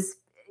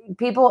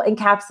 people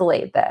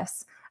encapsulate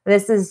this.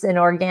 This is an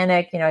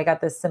organic, I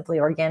got this Simply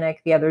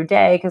Organic the other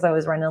day because I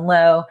was running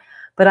low,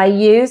 but I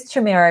use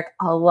turmeric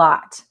a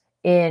lot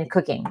in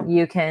cooking.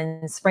 You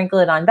can sprinkle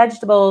it on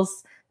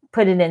vegetables,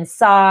 put it in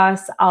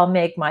sauce. I'll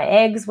make my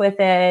eggs with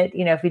it.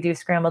 If we do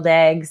scrambled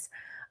eggs,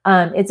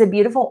 it's a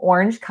beautiful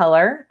orange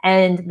color,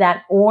 and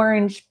the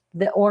orange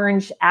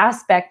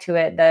aspect to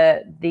it,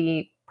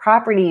 the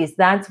properties,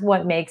 that's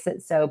what makes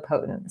it so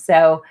potent.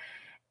 So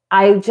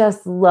I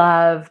just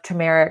love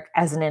turmeric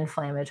as an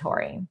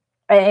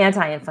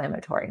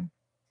anti-inflammatory.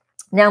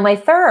 Now, my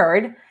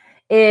third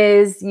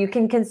is you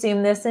can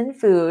consume this in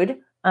food.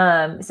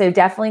 So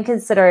definitely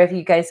consider if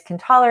you guys can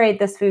tolerate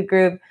this food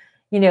group,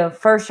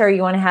 for sure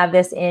you want to have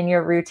this in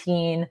your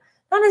routine,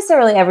 not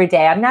necessarily every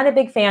day. I'm not a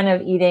big fan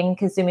of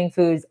consuming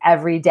foods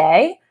every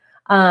day.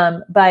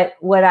 But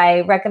what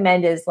I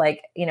recommend is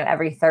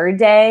every third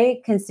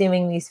day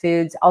consuming these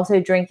foods, also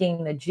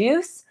drinking the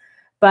juice.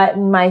 But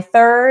my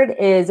third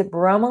is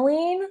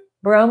bromelain.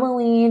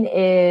 Bromelain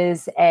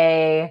is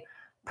a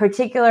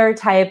particular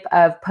type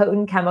of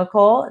potent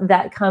chemical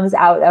that comes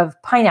out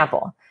of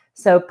pineapple.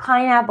 So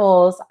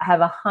pineapples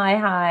have a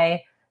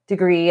high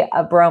degree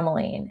of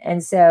bromelain.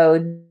 And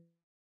so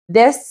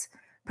this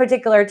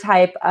particular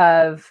type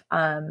of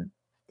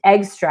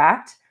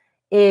extract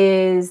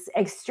is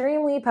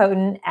extremely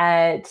potent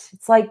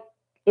it's like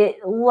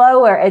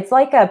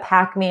a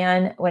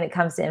Pac-Man when it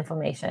comes to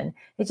inflammation.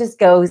 It just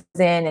goes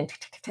in and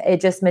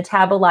it just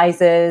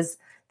metabolizes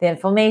the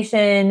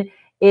inflammation.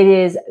 It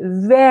is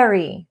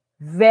very,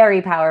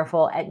 very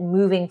powerful at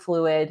moving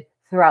fluid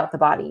throughout the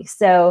body.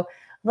 So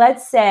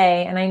let's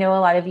say, and I know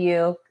a lot of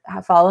you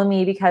follow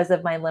me because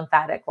of my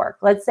lymphatic work.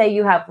 Let's say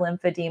you have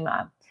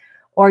lymphedema,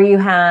 or you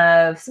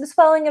have some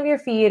swelling of your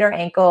feet or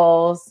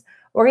ankles,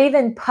 or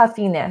even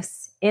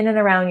puffiness in and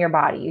around your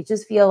body. You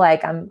just feel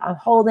like I'm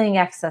holding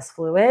excess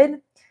fluid.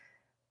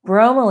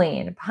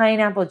 Bromelain,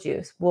 pineapple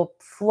juice will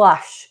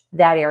flush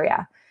that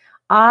area.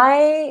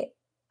 I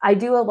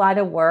do a lot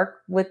of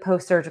work with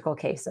post-surgical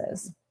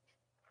cases,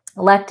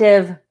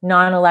 elective,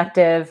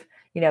 non-elective,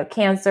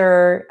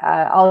 cancer,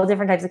 all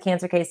different types of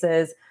cancer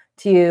cases,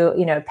 to,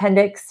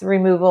 appendix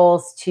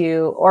removals,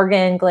 to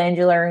organ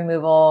glandular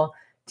removal,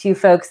 to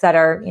folks that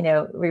are,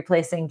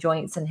 replacing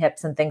joints and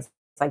hips and things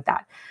like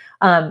that.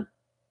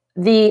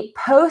 The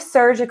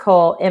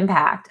post-surgical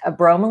impact of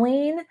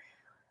bromelain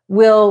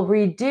will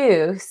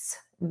reduce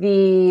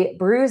the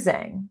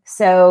bruising.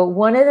 So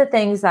one of the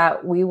things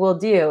that we will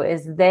do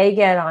is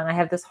I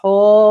have this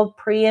whole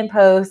pre and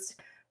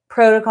post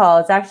protocol.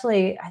 It's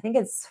actually, I think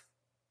it's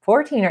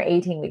 14 or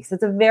 18 weeks.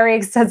 It's a very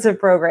extensive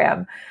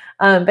program,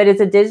 but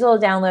it's a digital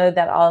download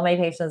that all of my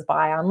patients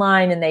buy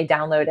online and they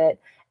download it.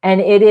 And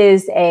it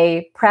is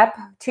a prep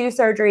to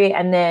surgery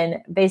and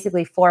then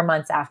basically 4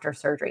 months after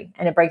surgery.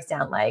 And it breaks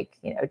down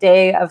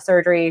day of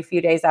surgery, a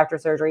few days after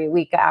surgery, a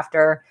week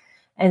after,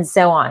 and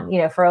so on.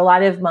 For a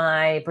lot of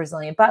my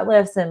Brazilian butt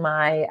lifts and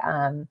my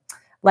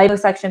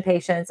liposuction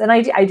patients, and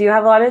I do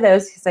have a lot of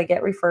those because I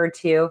get referred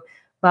to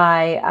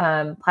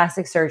by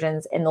plastic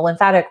surgeons in the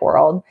lymphatic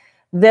world.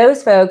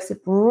 Those folks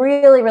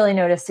really, really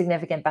notice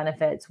significant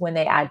benefits when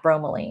they add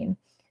bromelain.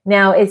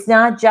 Now, it's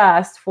not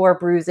just for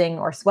bruising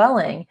or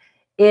swelling.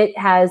 It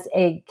has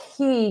a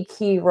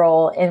key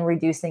role in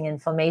reducing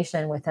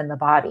inflammation within the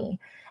body.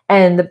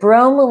 And the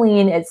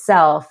bromelain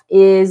itself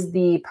is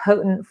the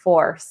potent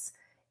force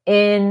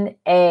in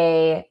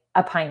a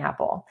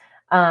pineapple.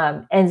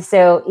 And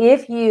so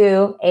if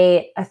you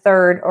ate a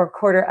third or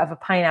quarter of a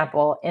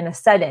pineapple in a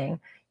setting,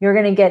 you're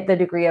going to get the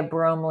degree of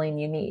bromelain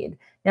you need.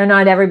 Now,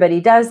 not everybody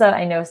does that.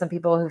 I know some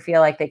people who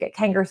feel like they get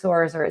canker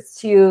sores or it's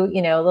too,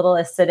 a little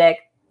acidic,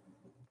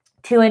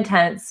 too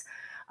intense.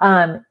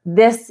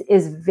 This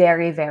is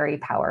very, very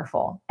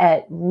powerful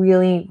at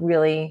really,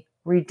 really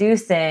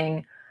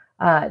reducing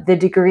the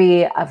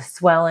degree of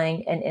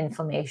swelling and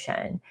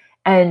inflammation.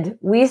 And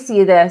we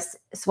see this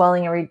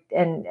swelling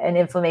and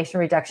inflammation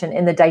reduction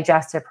in the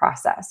digestive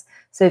process.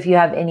 So if you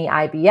have any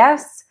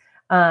IBS,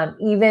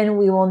 even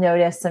we will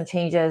notice some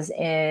changes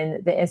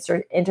in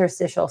the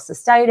interstitial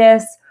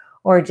cystitis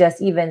or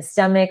just even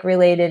stomach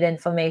related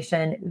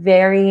inflammation.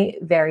 Very,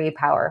 very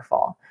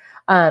powerful.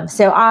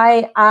 So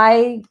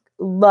I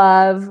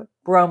love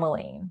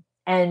bromelain,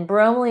 and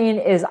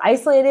bromelain is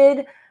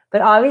isolated, but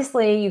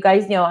obviously you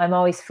guys know I'm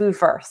always food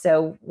first.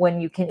 So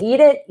when you can eat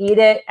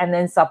it and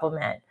then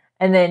supplement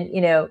and then,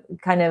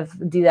 kind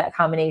of do that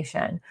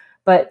combination.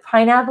 But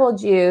pineapple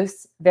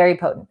juice, very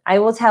potent. I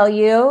will tell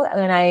you,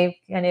 when I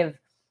kind of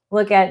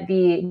look at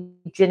the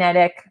not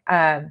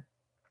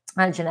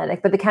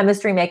genetic, but the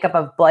chemistry makeup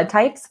of blood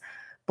types,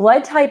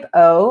 blood type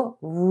O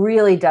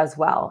really does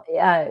well.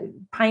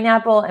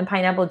 Pineapple and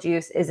pineapple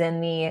juice is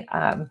in the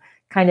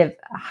kind of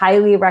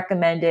highly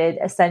recommended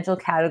essential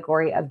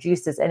category of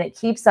juices, and it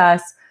keeps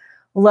us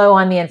low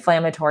on the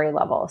inflammatory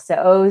level. So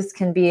O's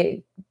can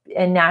be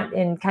in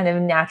kind of a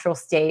natural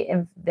state,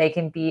 and they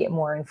can be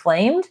more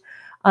inflamed.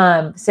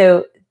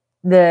 So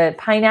the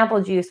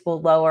pineapple juice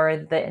will lower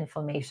the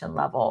inflammation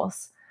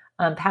levels.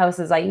 Pao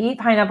says, I eat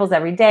pineapples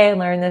every day. I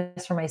learned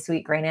this from my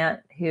sweet great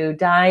aunt who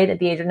died at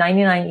the age of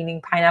 99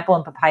 eating pineapple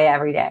and papaya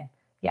every day.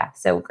 Yeah,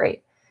 so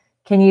great.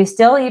 Can you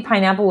still eat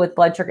pineapple with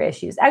blood sugar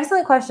issues?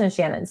 Excellent question,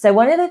 Shannon. So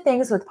one of the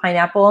things with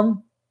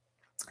pineapple,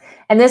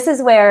 and this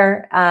is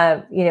where,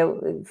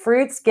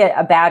 fruits get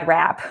a bad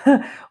rap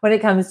when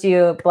it comes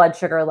to blood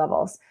sugar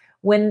levels.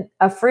 When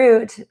a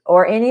fruit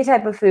or any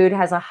type of food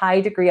has a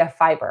high degree of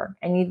fiber,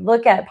 and you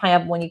look at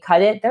pineapple, when you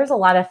cut it, there's a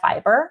lot of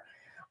fiber.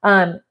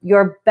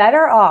 You're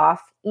better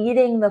off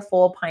eating the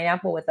full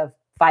pineapple with a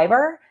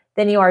fiber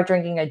than you are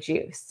drinking a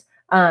juice.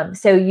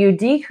 So you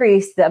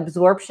decrease the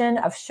absorption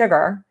of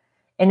sugar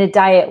in a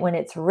diet when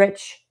it's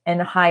rich and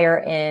higher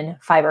in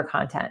fiber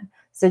content.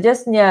 So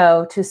just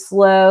know to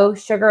slow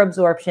sugar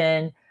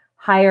absorption,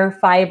 higher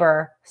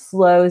fiber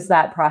slows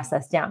that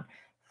process down.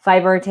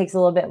 Fiber takes a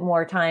little bit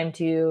more time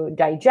to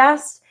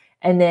digest,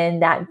 and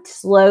then that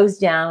slows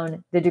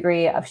down the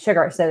degree of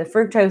sugar. So the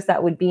fructose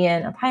that would be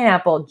in a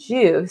pineapple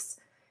juice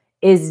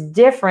is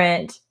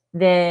different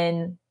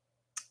than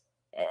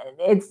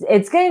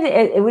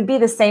it would be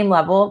the same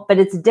level, but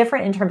it's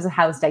different in terms of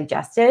how it's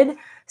digested.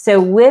 So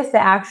with the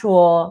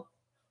actual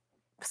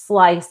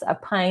slice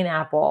of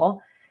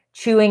pineapple,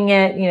 chewing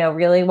it,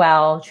 really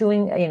well,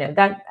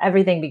 that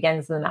everything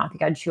begins in the mouth. You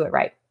got to chew it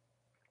right.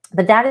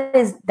 But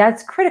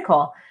that's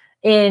critical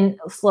in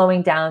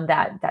slowing down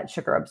that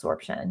sugar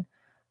absorption.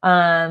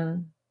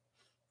 Can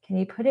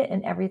you put it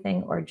in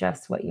everything or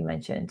just what you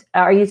mentioned?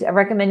 Are you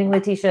recommending,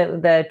 Letitia,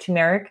 the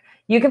turmeric?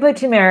 You can put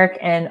turmeric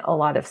in a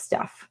lot of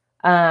stuff.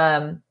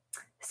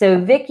 So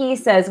Vicky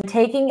says,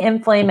 taking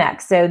Inflame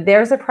X. So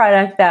there's a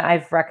product that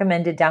I've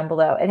recommended down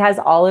below. It has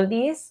all of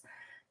these.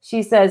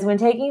 She says, when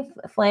taking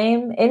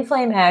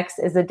Inflame X,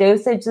 is the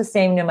dosage the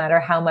same no matter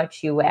how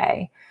much you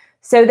weigh?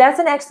 So that's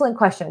an excellent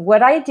question.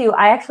 What I do,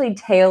 I actually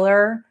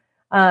tailor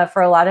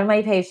for a lot of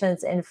my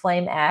patients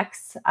Inflame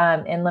X.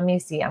 And let me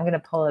see, I'm going to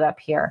pull it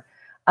up here.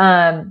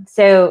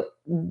 So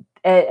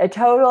a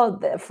total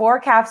 4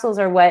 capsules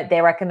are what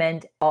they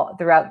recommend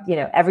throughout,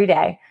 every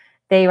day.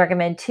 They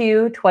recommend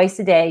 2 twice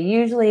a day,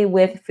 usually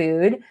with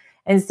food.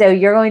 And so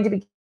you're going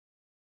to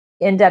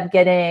end up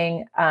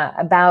getting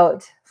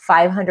about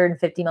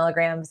 550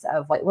 milligrams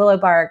of white willow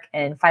bark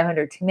and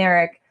 500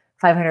 turmeric,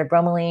 500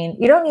 bromelain.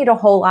 You don't need a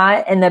whole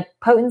lot. And the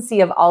potency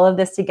of all of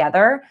this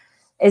together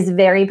is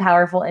very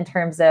powerful in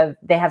terms of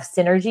they have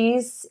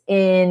synergies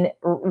in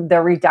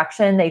the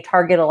reduction. They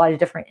target a lot of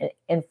different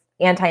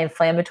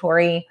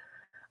anti-inflammatory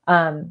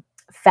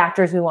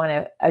factors we want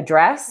to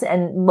address,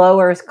 and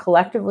lowers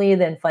collectively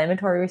the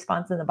inflammatory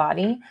response in the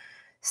body.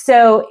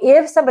 So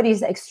if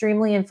somebody's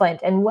extremely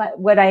inflamed, and what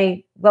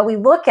we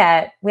look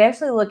at, we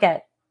actually look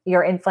at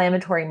your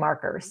inflammatory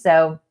markers.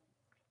 So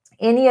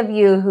any of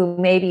you who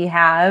maybe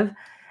have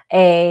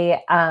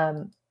a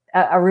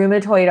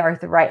rheumatoid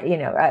arthritis,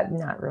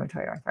 not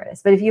rheumatoid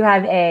arthritis, but if you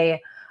have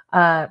a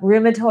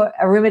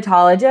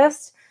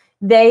rheumatologist,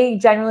 they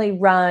generally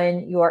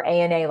run your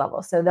ANA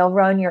level. So they'll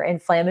run your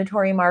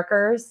inflammatory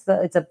markers. So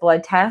it's a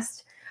blood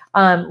test.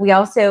 We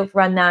also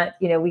run that,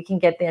 we can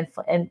get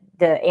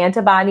the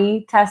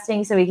antibody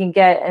testing, so we can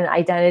get an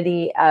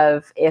identity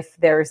of if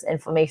there's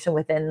inflammation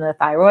within the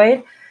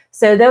thyroid.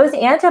 So those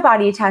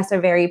antibody tests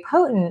are very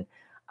potent,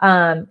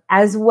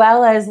 as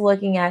well as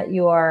looking at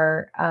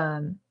your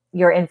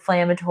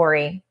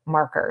inflammatory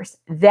markers.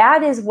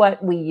 That is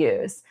what we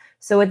use.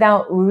 So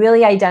without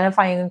really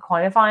identifying and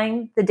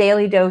quantifying, the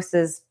daily dose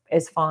is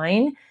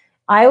fine.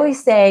 I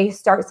always say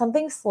start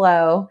something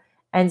slow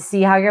and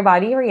see how your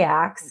body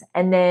reacts.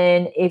 And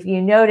then if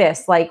you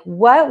notice, like,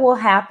 what will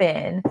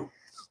happen,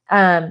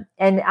 and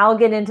I'll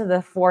get into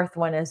the fourth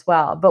one as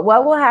well, but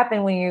what will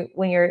happen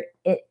when you're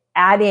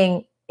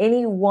adding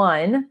any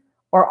one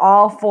or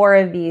all four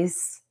of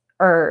these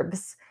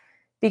herbs?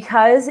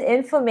 Because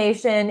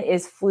inflammation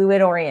is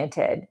fluid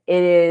oriented,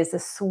 it is a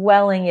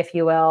swelling, if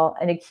you will,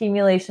 an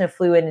accumulation of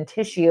fluid in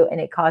tissue, and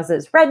it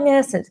causes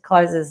redness, it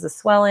causes the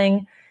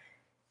swelling.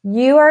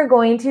 You are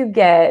going to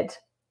get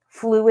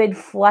fluid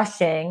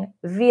flushing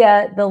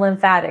via the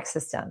lymphatic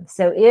system.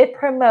 So it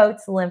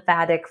promotes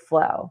lymphatic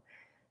flow.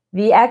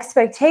 The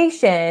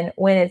expectation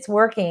when it's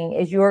working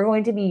is you're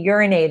going to be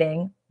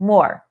urinating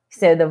more.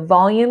 So the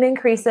volume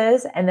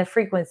increases and the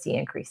frequency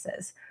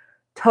increases.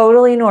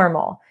 Totally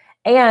normal.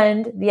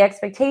 And the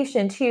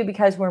expectation too,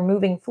 because we're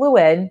moving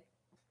fluid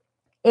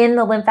in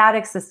the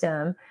lymphatic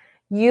system,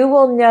 you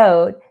will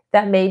note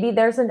that maybe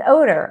there's an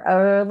odor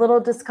or a little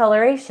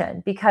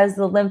discoloration, because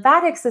the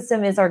lymphatic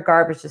system is our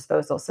garbage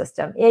disposal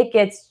system. It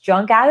gets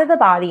junk out of the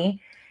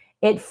body,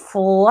 it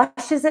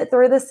flushes it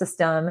through the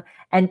system,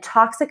 and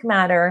toxic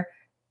matter,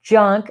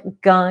 junk,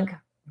 gunk,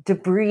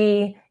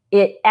 debris,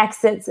 it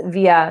exits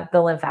via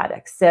the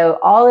lymphatics. So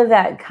all of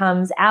that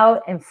comes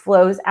out and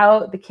flows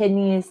out the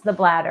kidneys, the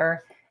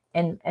bladder,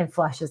 and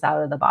flushes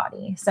out of the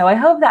body. So I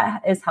hope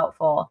that is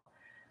helpful.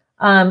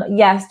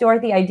 Yes,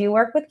 Dorothy, I do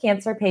work with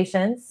cancer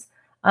patients.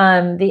 The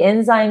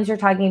enzymes you're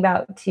talking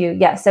about too.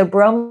 Yeah, so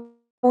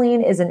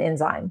bromelain is an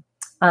enzyme.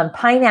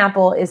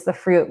 Pineapple is the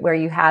fruit where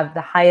you have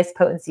the highest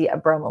potency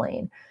of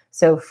bromelain.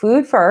 So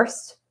food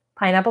first,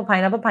 pineapple,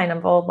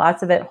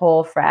 lots of it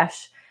whole,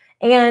 fresh.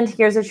 And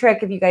here's a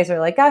trick. If you guys are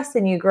like us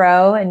and you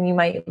grow and you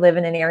might live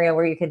in an area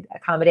where you could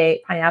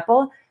accommodate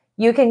pineapple,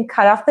 you can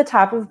cut off the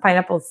top of a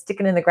pineapple, stick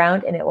it in the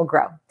ground, and it will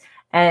grow.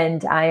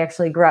 And I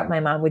actually grew up, my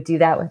mom would do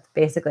that with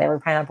basically every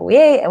pineapple we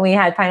ate, and we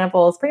had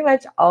pineapples pretty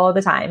much all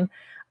the time.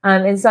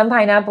 And some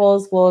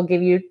pineapples will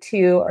give you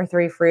 2 or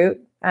 3 fruit,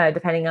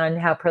 depending on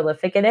how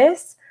prolific it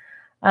is.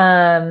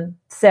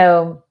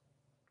 So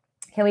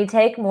can we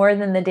take more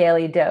than the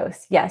daily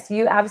dose? Yes,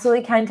 you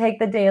absolutely can take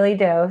the daily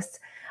dose.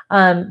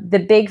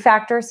 The big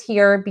factors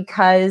here,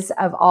 because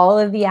of all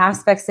of the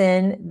aspects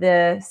in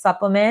the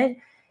supplement,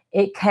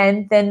 it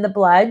can thin the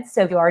blood.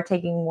 So if you are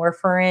taking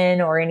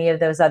warfarin or any of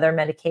those other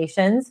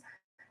medications,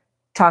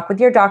 talk with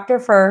your doctor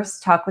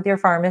first, talk with your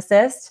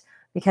pharmacist,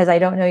 because I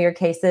don't know your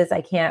cases. I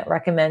can't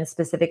recommend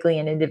specifically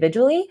and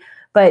individually,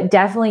 but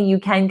definitely you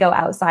can go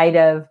outside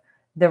of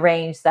the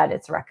range that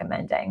it's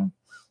recommending.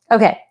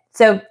 Okay,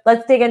 so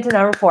let's dig into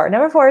number 4.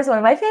 Number 4 is one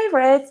of my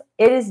favorites.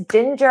 It is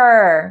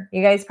ginger.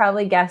 You guys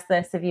probably guessed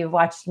this if you've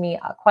watched me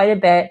quite a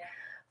bit.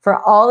 For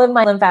all of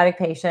my lymphatic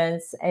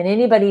patients and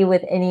anybody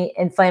with any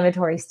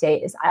inflammatory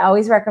state, is I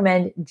always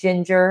recommend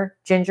ginger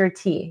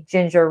tea,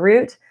 ginger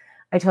root.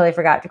 I totally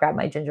forgot to grab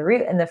my ginger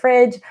root in the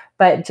fridge,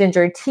 but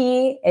ginger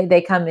tea, they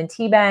come in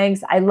tea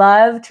bags. I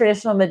love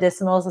traditional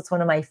medicinals. It's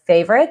one of my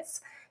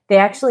favorites. They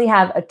actually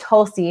have a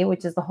tulsi,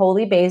 which is the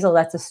holy basil.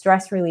 That's a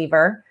stress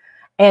reliever.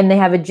 And they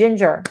have a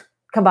ginger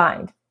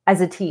combined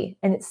as a tea.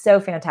 And it's so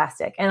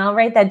fantastic. And I'll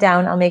write that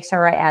down. I'll make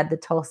sure I add the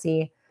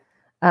tulsi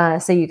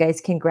so you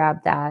guys can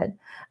grab that.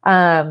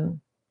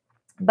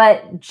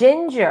 But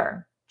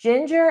ginger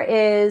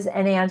is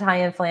an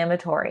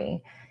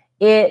anti-inflammatory.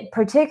 It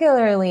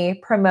particularly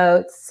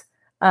promotes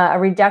a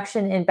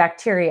reduction in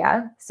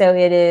bacteria. So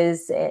it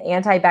is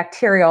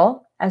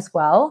antibacterial as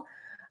well.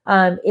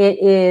 It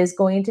is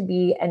going to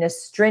be an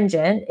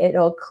astringent.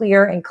 It'll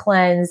clear and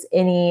cleanse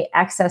any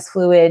excess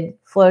fluid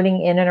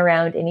floating in and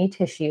around any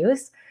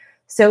tissues.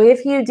 So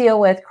if you deal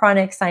with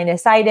chronic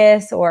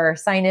sinusitis or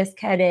sinus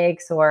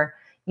headaches or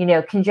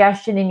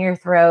congestion in your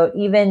throat,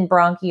 even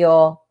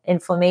bronchial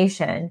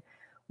inflammation,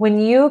 when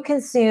you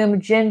consume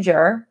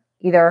ginger,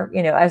 either,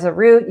 as a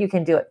root, you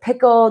can do it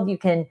pickled, you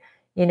can,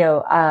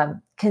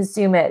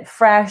 consume it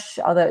fresh,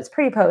 although it's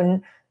pretty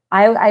potent.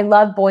 I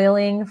love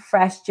boiling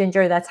fresh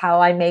ginger. That's how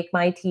I make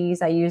my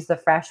teas. I use the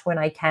fresh when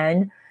I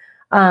can.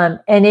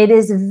 And it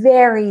is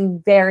very,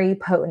 very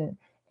potent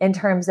in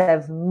terms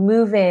of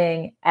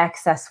moving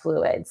excess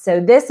fluid. So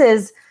this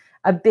is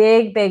a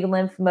big, big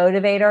lymph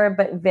motivator,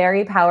 but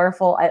very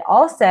powerful at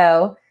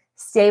also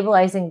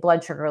stabilizing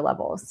blood sugar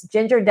levels.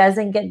 Ginger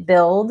doesn't get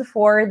billed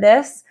for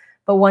this,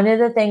 but one of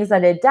the things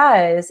that it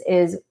does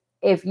is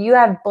if you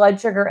have blood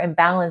sugar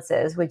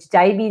imbalances, which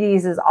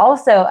diabetes is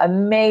also a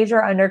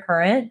major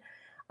undercurrent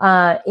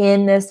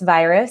in this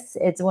virus,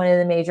 it's one of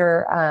the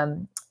major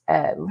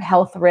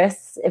health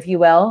risks, if you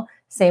will.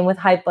 Same with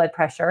high blood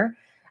pressure.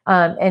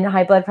 And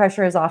high blood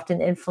pressure is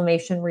often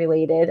inflammation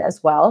related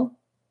as well.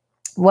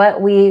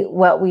 What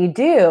we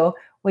do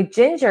with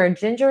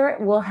ginger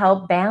will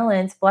help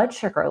balance blood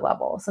sugar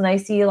levels. And I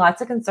see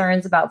lots of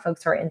concerns about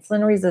folks who are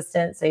insulin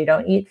resistant, so you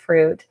don't eat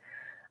fruit.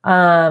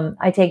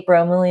 I take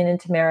bromelain and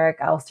turmeric.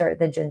 I'll start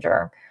the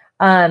ginger.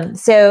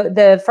 So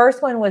the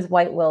first one was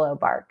white willow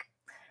bark.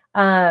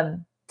 Oh,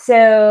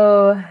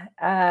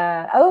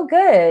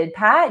 good.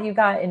 Pat, you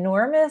got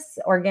enormous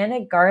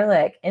organic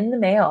garlic in the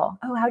mail.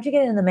 Oh, how'd you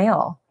get it in the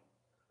mail?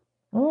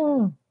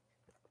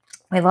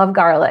 I love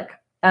garlic.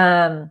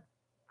 I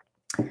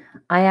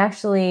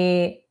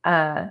actually,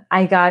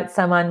 I got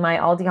some on my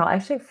Aldi haul. I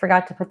actually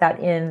forgot to put that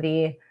in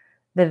the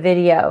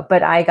video,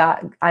 but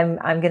I'm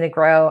going to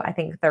grow, I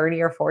think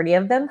 30 or 40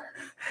 of them.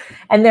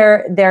 And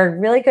they're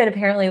really good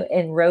apparently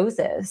in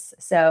roses.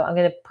 So I'm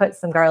going to put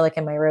some garlic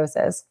in my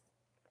roses.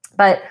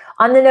 But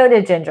on the note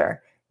of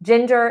ginger,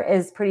 ginger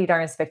is pretty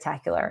darn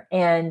spectacular.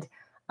 And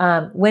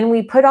when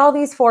we put all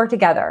these four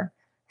together,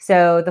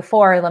 so the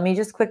four, let me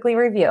just quickly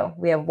review.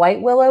 We have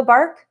white willow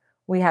bark,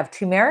 we have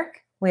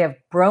turmeric, we have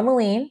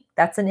bromelain.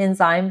 That's an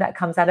enzyme that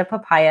comes out of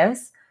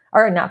papayas,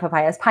 or not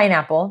papayas,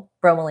 pineapple,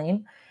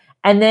 bromelain.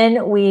 And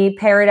then we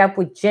pair it up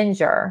with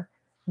ginger.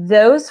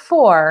 Those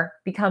four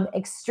become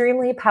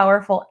extremely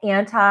powerful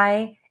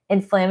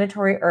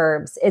anti-inflammatory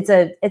herbs. It's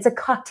a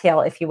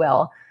cocktail, if you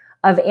will,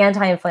 of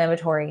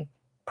anti-inflammatory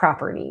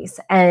properties.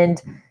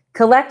 And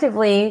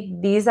collectively,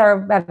 these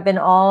have been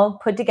all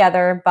put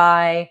together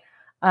by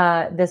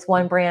this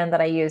one brand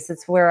that I use.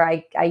 It's where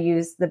I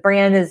use, the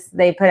brand is,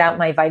 they put out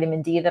my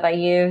vitamin D that I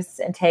use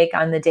and take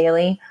on the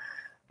daily.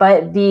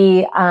 But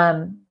the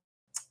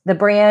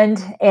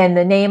brand and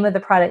the name of the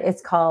product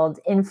is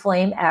called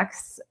Inflame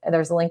X.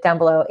 There's a link down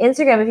below.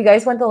 Instagram, if you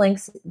guys want the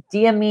links,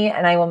 DM me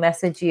and I will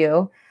message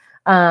you.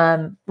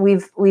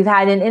 We've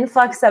had an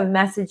influx of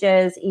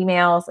messages,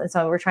 emails, and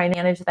so we're trying to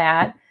manage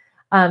that.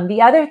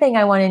 The other thing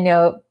I want to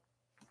note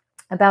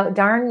about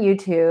darn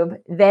YouTube,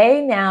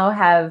 they now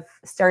have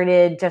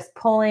started just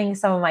pulling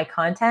some of my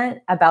content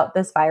about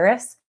this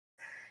virus.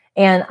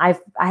 And I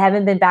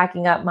haven't been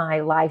backing up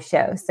my live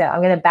shows. So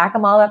I'm going to back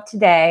them all up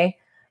today.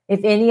 If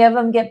any of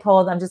them get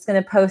pulled, I'm just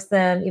going to post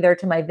them either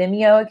to my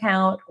Vimeo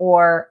account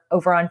or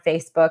over on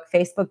Facebook.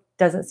 Facebook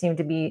doesn't seem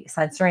to be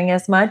censoring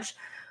as much,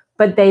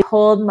 but they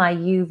pulled my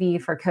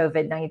UV for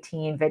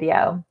COVID-19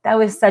 video. That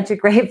was such a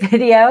great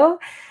video.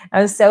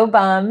 I was so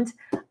bummed.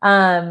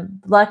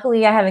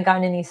 Luckily, I haven't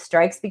gotten any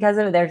strikes because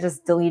of it. They're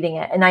just deleting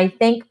it. And I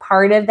think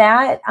part of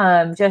that,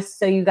 just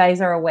so you guys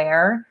are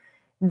aware,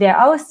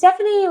 oh,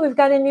 Stephanie, we've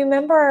got a new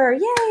member.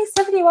 Yay,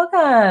 Stephanie,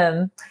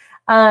 welcome.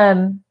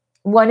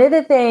 One of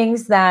the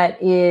things that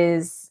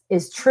is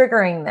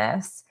triggering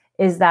this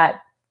is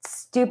that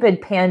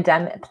stupid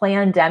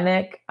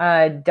pandemic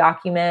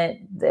document.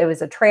 It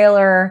was a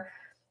trailer,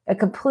 a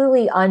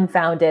completely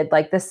unfounded,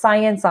 like the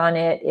science on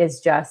it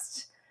is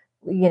just,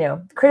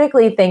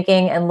 critically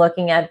thinking and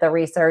looking at the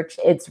research,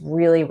 it's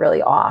really,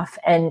 really off.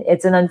 And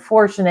it's an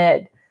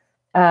unfortunate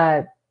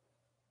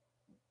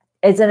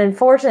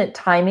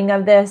timing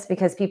of this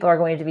because people are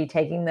going to be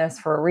taking this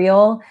for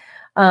real.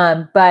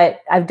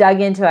 But I've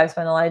spent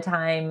a lot of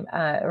time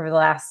over the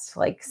last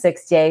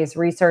 6 days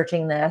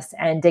researching this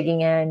and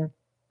digging in.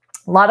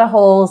 A lot of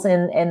holes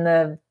in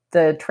the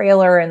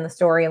trailer and the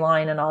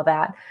storyline and all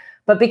that.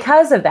 But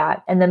because of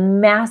that and the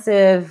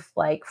massive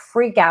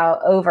freak out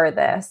over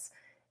this,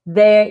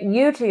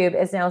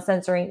 YouTube is now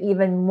censoring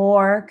even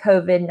more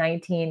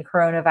COVID-19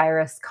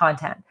 coronavirus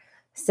content.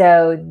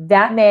 So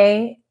that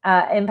may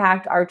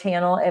impact our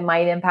channel. It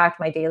might impact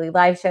my daily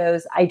live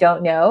shows. I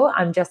don't know.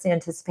 I'm just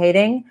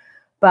anticipating.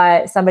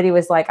 But somebody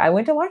was like, I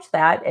went to watch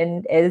that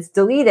and it's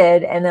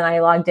deleted. And then I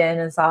logged in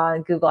and saw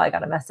on Google, I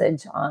got a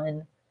message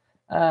on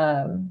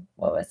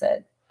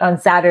on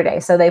Saturday.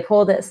 So they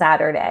pulled it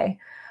Saturday.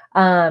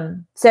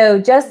 So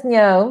just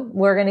know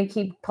we're going to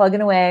keep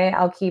plugging away.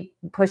 I'll keep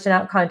pushing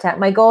out content.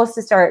 My goal is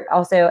to start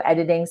also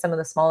editing some of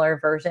the smaller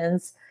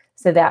versions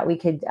so that we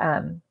could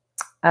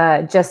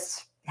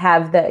just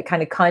have the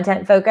kind of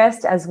content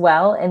focused as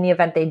well in the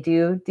event they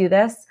do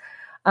this.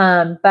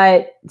 But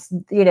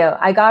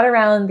I got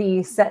around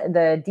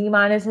the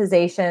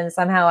demonetization.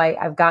 Somehow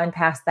I've gotten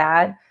past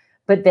that.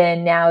 But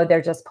then now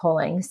they're just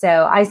pulling.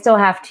 So I still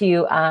actually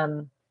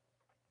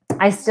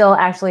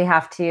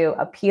have to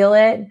appeal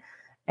it,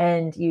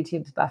 and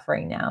YouTube's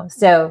buffering now.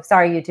 So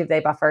sorry, YouTube,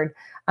 they buffered.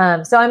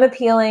 So I'm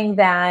appealing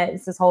that.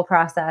 It's this whole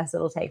process.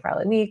 It'll take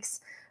probably weeks.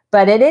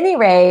 But at any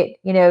rate,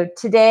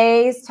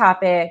 today's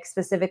topic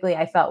specifically,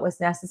 I felt was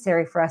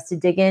necessary for us to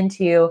dig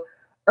into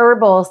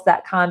herbals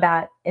that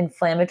combat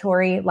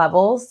inflammatory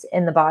levels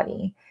in the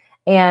body.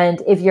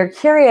 And if you're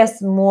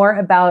curious more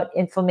about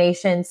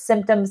inflammation,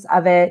 symptoms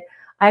of it,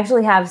 I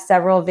actually have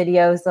several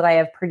videos that I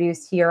have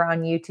produced here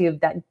on YouTube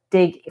that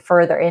dig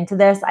further into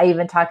this. I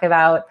even talk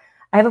about,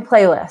 I have a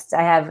playlist.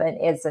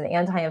 It's an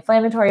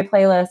anti-inflammatory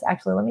playlist.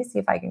 Actually, let me see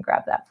if I can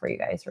grab that for you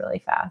guys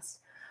really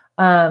fast.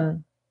 But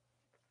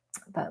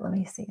let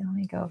me see, let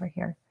me go over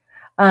here.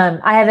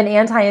 I have an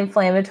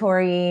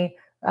anti-inflammatory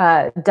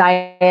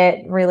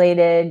diet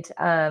related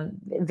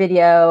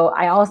video.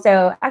 I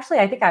also, actually,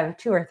 I think I have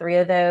 2 or 3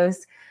 of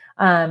those.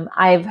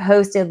 I've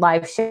hosted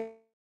live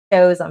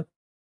shows on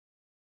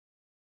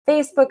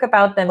Facebook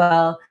about them.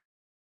 Well,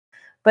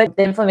 but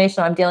the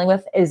inflammation I'm dealing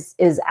with is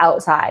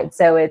outside.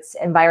 So it's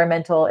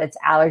environmental, it's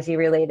allergy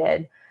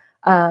related.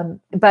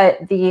 But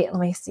let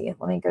me see,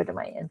 let me go to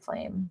my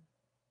Inflame.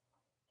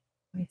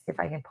 Let me see if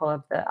I can pull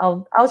up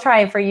I'll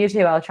try for you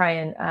too. I'll try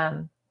and,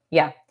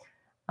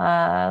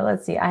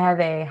 let's see. I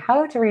have a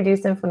how to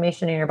reduce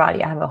inflammation in your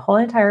body. I have a whole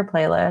entire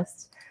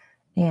playlist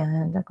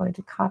and I'm going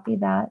to copy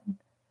that.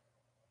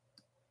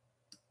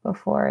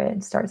 before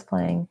it starts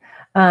playing.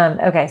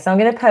 Okay, so I'm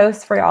going to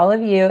post for all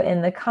of you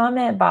in the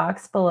comment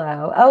box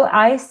below. Oh,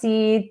 I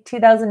see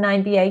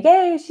 2009 BA.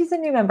 Yay, she's a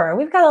new member.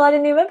 We've got a lot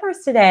of new members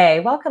today.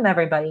 Welcome,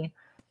 everybody.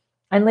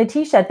 And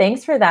Letitia,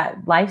 thanks for that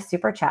live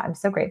super chat. I'm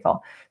so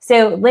grateful.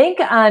 So link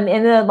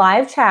in the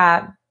live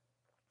chat,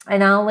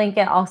 and I'll link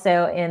it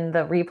also in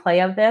the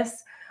replay of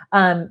this.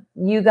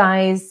 You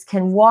guys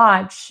can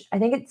watch, I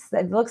think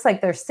it looks like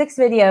there's 6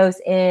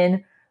 videos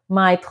in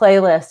my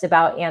playlist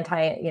about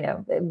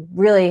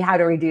really how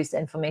to reduce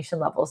inflammation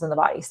levels in the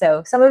body.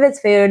 So some of it's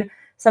food,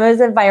 some of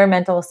it's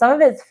environmental, some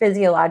of it's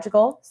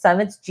physiological,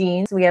 some it's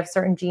genes. We have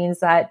certain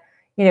genes that,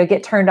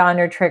 get turned on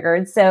or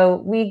triggered. So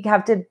we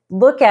have to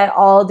look at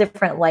all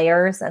different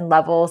layers and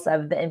levels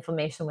of the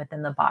inflammation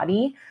within the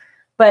body.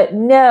 But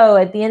no,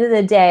 at the end of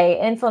the day,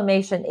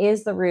 inflammation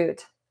is the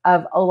root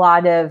of a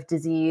lot of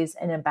disease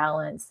and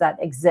imbalance that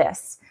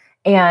exists.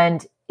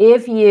 And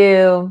if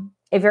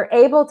you're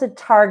able to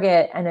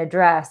target and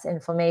address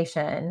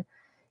inflammation,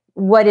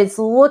 what it's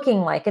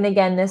looking like, and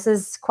again, this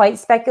is quite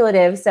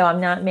speculative, so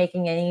I'm not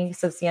making any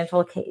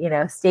substantial,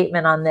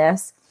 statement on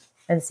this.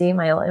 And see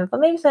my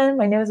inflammation,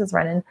 my nose is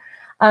running.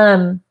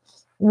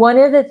 One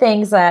of the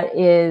things that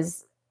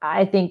is,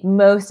 I think,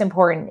 most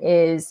important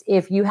is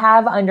if you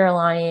have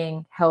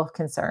underlying health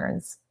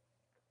concerns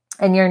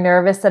and you're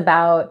nervous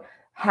about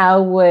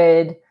how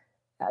would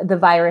the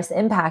virus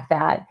impact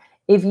that,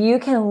 if you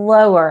can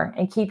lower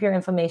and keep your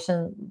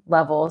inflammation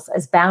levels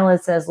as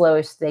balanced as low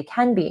as they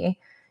can be,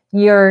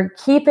 you're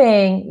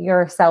keeping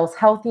your cells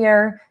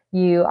healthier.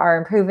 You are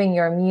improving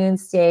your immune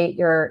state.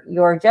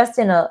 You're just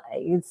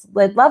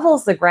it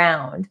levels the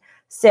ground.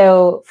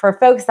 So for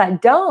folks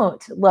that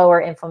don't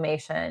lower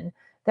inflammation,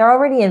 they're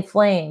already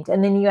inflamed.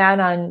 And then you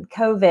add on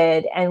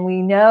COVID, and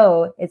we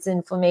know it's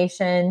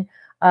inflammation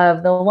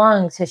of the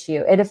lung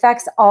tissue. It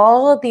affects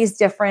all of these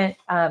different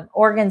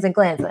organs and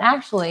glands. And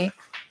actually,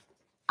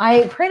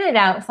 I printed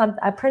out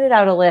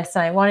a list,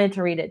 and I wanted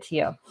to read it to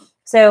you.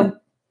 So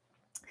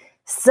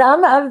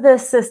some of the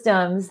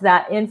systems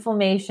that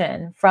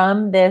inflammation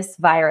from this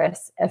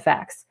virus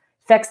affects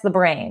the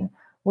brain.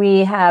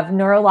 We have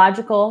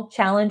neurological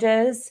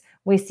challenges.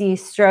 We see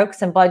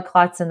strokes and blood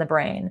clots in the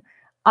brain.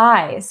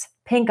 Eyes,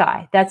 pink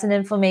eye, that's an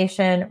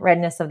inflammation,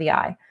 redness of the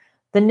eye.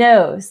 The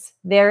nose,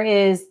 there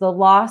is the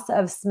loss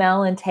of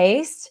smell and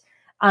taste,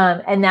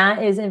 and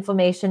that is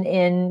inflammation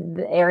in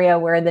the area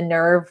where the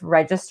nerve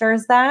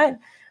registers that.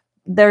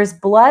 There's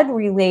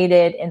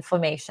blood-related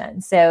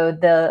inflammation.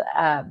 So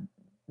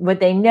what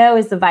they know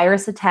is the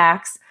virus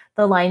attacks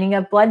the lining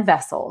of blood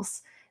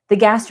vessels. The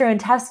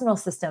gastrointestinal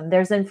system,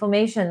 there's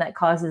inflammation that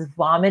causes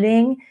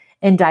vomiting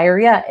and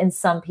diarrhea in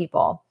some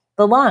people.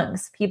 The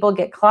lungs, people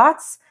get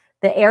clots.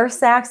 The air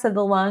sacs of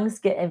the lungs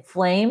get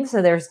inflamed.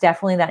 So there's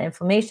definitely that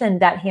inflammation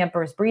that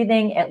hampers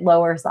breathing. It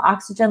lowers the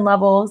oxygen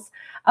levels.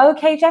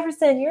 Okay,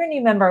 Jefferson, you're a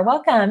new member.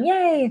 Welcome.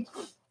 Yay.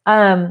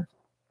 The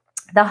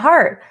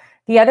heart.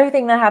 The other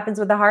thing that happens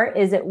with the heart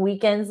is it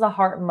weakens the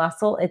heart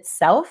muscle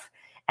itself.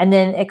 And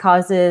then it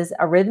causes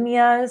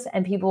arrhythmias,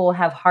 and people will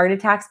have heart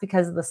attacks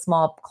because of the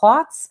small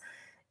clots.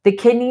 The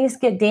kidneys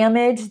get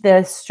damaged.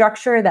 The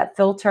structure that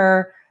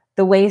filter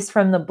the waste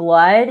from the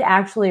blood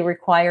actually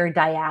require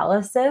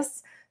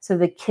dialysis. So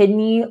the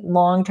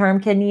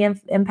long-term kidney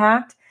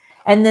impact.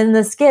 And then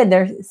the skin,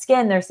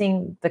 they're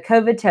seeing the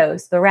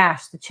comatose, the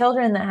rash, the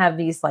children that have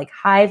these like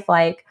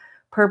hive-like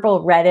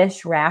purple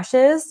reddish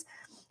rashes.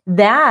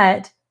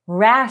 That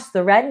rash,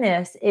 the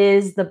redness,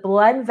 is the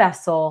blood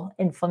vessel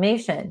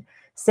inflammation.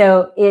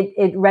 So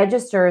it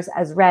registers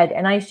as red.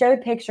 And I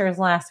showed pictures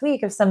last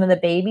week of some of the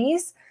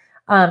babies.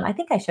 I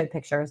think I showed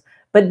pictures,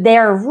 but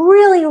they're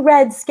really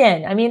red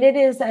skin. I mean, it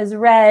is as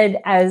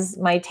red as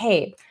my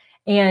tape,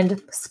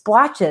 and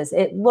splotches.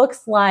 It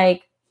looks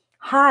like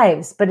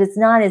hives, but it's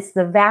not. It's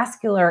the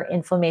vascular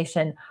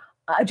inflammation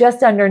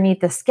just underneath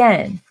the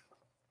skin.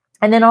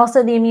 And then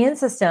also the immune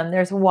system.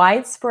 There's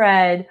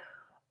widespread,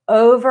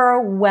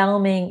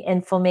 overwhelming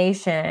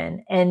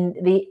inflammation, and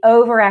the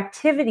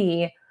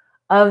overactivity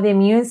of the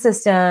immune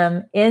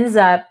system ends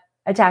up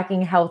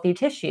attacking healthy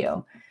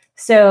tissue.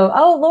 So,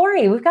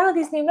 Lori, we've got all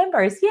these new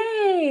members.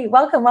 Yay.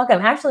 Welcome.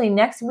 Actually,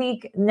 next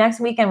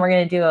weekend, we're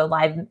going to do a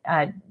live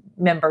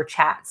member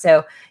chat.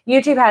 So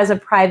YouTube has a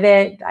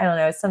private,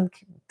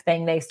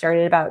 something they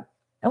started about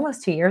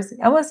almost a year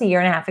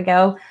and a half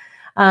ago.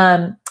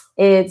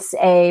 It's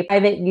a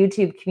private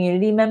YouTube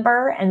community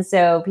member. And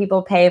so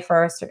people pay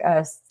for,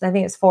 I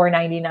think it's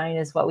 $4.99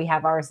 is what we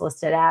have ours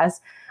listed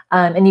as.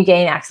 And you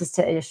gain access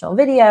to additional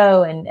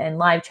video and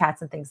live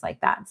chats and things like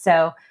that.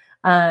 So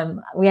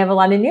we have a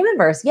lot of new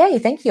members. Yay,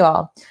 thank you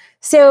all.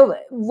 So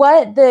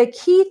what the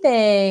key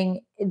thing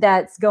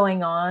that's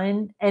going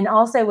on, and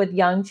also with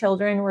young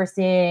children, we're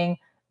seeing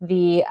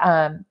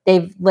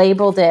they've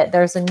labeled it,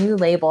 there's a new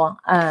label.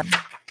 I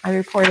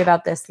reported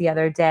about this the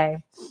other day.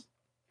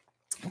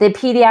 The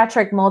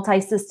pediatric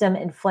multi-system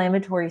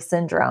inflammatory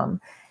syndrome.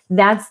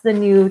 That's the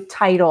new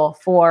title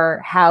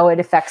for how it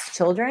affects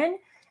children.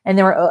 And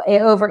there were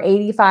over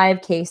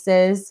 85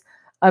 cases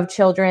of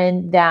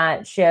children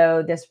that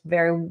show this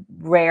very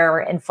rare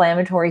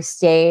inflammatory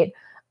state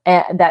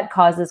that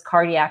causes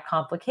cardiac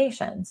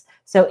complications.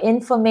 So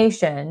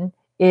inflammation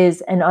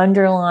is an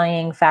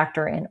underlying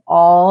factor in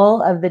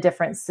all of the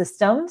different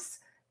systems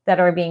that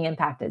are being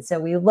impacted. So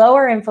we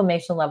lower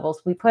inflammation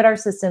levels, we put our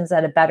systems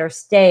at a better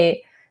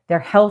state, they're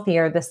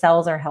healthier, the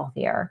cells are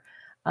healthier,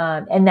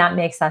 and that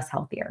makes us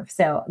healthier.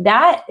 So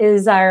that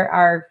is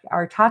our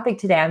topic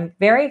today. I'm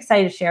very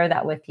excited to share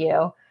that with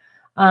you.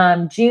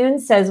 June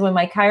says, when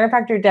my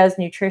chiropractor does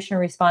nutrition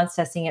response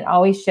testing, it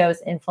always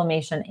shows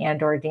inflammation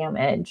and or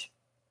damage.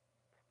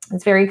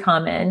 It's very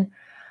common.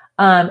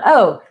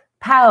 Oh,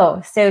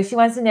 Pao. So she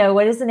wants to know,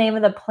 what is the name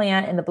of the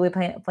plant in the blue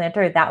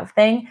planter, that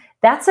thing?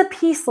 That's a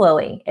peace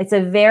lily. It's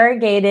a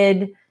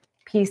variegated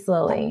peace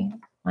lily.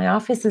 My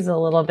office is a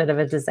little bit of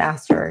a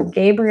disaster.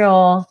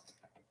 Gabriel,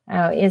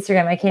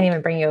 Instagram, I can't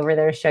even bring you over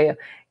there to show you.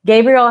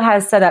 Gabriel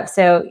has set up.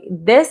 So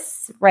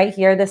this right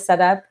here, this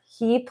setup,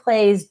 he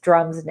plays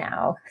drums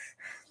now.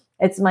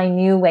 It's my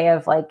new way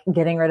of like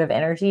getting rid of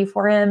energy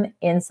for him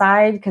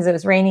inside because it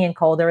was rainy and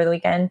cold over the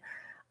weekend.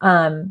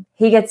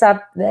 He gets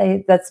up.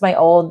 That's my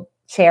old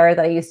chair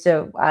that I used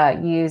to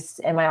use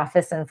in my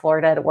office in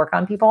Florida to work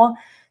on people.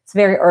 It's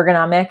very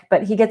ergonomic,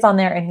 but he gets on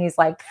there and he's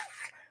like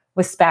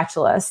with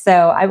spatulas.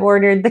 So I've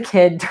ordered the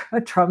kid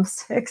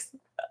drumsticks.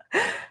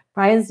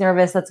 Brian's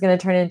nervous that's going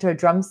to turn into a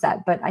drum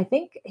set, but I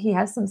think he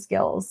has some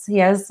skills. He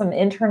has some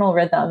internal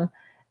rhythm.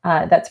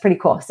 That's pretty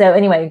cool. So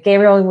anyway,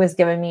 Gabriel was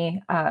giving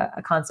me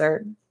a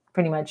concert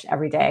pretty much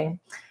every day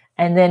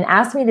and then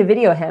asked me to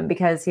video him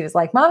because he was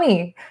like,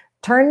 Mommy,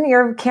 turn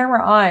your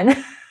camera on.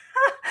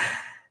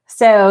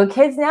 So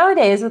kids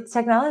nowadays with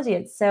technology,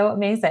 it's so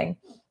amazing.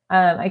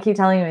 I keep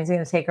telling him he's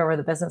going to take over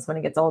the business when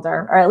he gets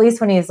older, or at least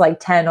when he's like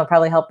 10, he'll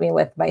probably help me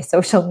with my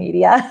social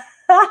media.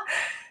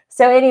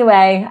 So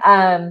anyway,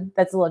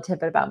 that's a little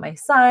tidbit about my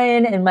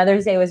son, and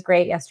Mother's Day was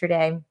great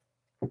yesterday.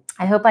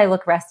 I hope I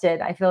look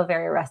rested. I feel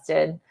very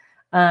rested.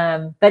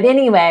 But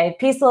anyway,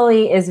 peace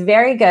lily is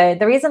very good.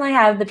 The reason I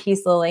have the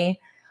peace lily,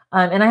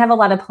 and I have a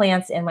lot of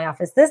plants in my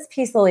office, this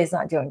peace lily is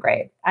not doing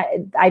great.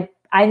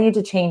 I need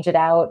to change it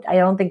out. I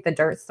don't think the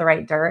dirt's the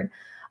right dirt.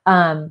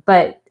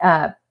 But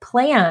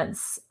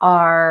plants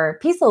are,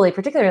 peace lily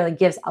particularly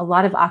gives a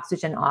lot of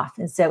oxygen off.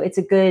 And so it's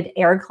a good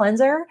air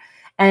cleanser.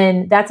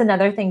 And that's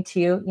another thing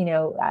too. You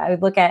know, I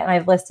look at, and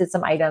I've listed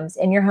some items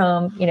in your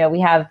home. You know,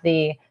 we have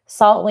the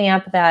salt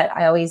lamp that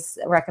I always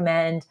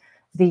recommend,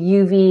 the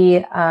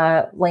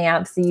UV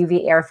lamps, the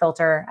UV air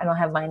filter. I don't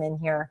have mine in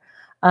here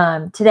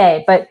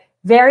today, but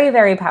very,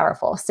 very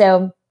powerful.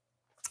 So,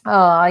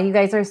 oh, you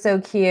guys are so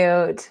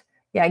cute.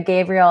 Yeah,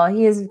 Gabriel,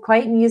 he is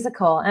quite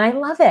musical and I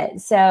love it.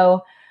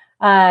 So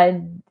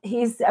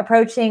he's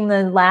approaching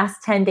the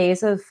last 10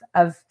 days of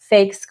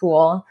fake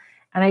school.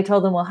 And I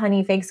told him, well,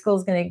 honey, fake school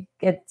is going to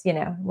get, you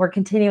know, we're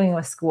continuing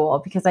with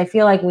school because I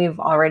feel like we've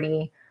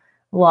already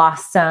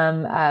lost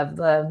some of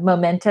the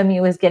momentum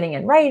he was getting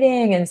in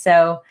writing. And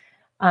so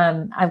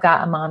I've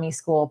got a mommy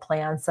school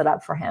plan set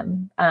up for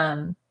him.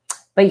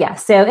 But yeah,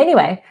 so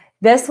anyway,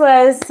 this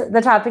was the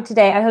topic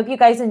today. I hope you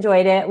guys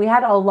enjoyed it. We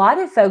had a lot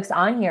of folks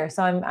on here,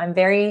 so I'm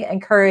very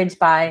encouraged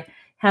by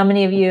how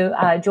many of you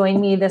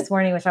joined me this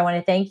morning, which I want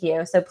to thank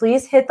you. So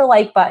please hit the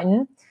like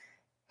button,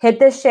 hit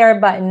the share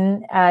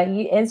button.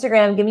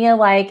 Instagram, give me a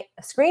like,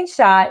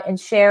 screenshot, and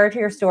share to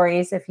your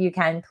stories if you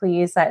can,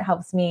 please. That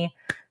helps me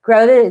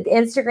grow the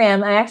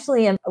Instagram. I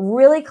actually am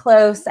really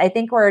close. I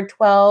think we're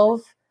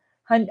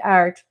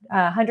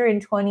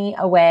 120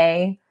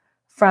 away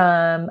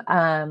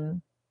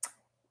from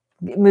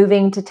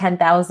moving to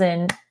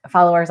 10,000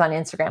 followers on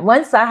Instagram.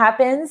 Once that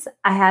happens,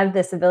 I have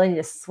this ability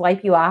to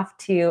swipe you off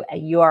to a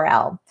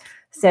URL.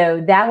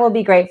 So that will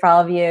be great for all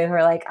of you who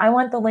are like, I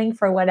want the link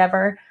for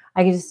whatever.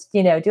 I can just,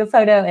 you know, do a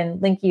photo and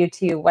link you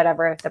to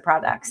whatever of the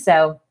product.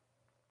 So,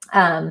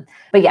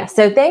 but yeah,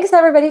 so thanks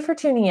everybody for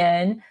tuning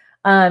in.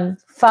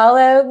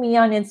 Follow me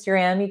on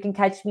Instagram. You can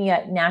catch me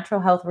at Natural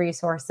Health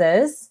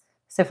Resources.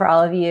 So for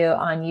all of you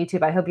on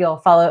YouTube, I hope you'll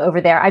follow over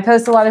there. I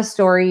post a lot of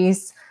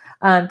stories.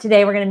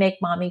 Today we're going to make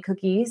mommy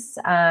cookies.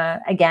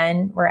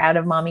 Again, we're out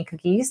of mommy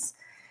cookies.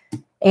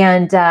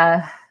 And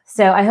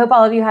so I hope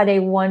all of you had a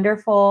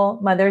wonderful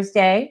Mother's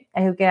Day.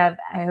 I hope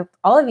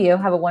all of you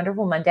have a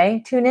wonderful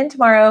Monday. Tune in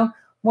tomorrow.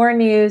 More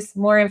news,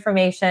 more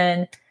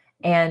information,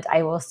 and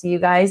I will see you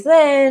guys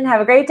then.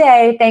 Have a great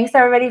day. Thanks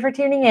everybody for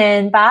tuning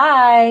in.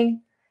 Bye.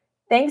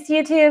 Thanks,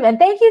 YouTube. And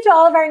thank you to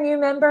all of our new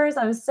members.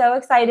 I'm so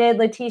excited.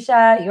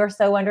 Letitia, you're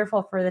so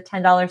wonderful for the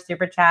 $10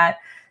 super chat.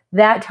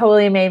 That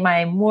totally made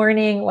my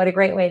morning. What a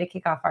great way to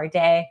kick off our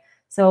day.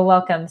 So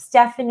welcome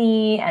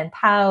Stephanie and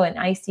Pau and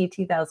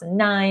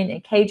IC2009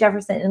 and Kay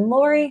Jefferson and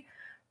Lori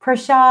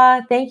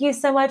Prashaw. Thank you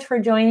so much for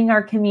joining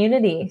our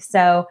community.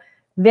 So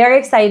very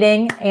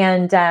exciting,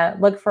 and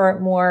look for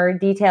more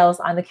details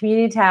on the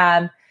community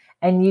tab.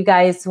 And you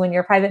guys, when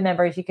you're private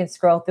members, you can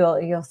scroll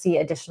through, you'll see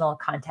additional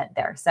content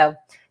there. So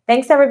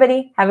thanks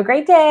everybody. Have a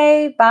great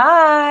day.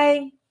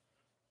 Bye.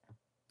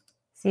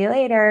 See you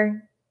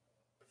later.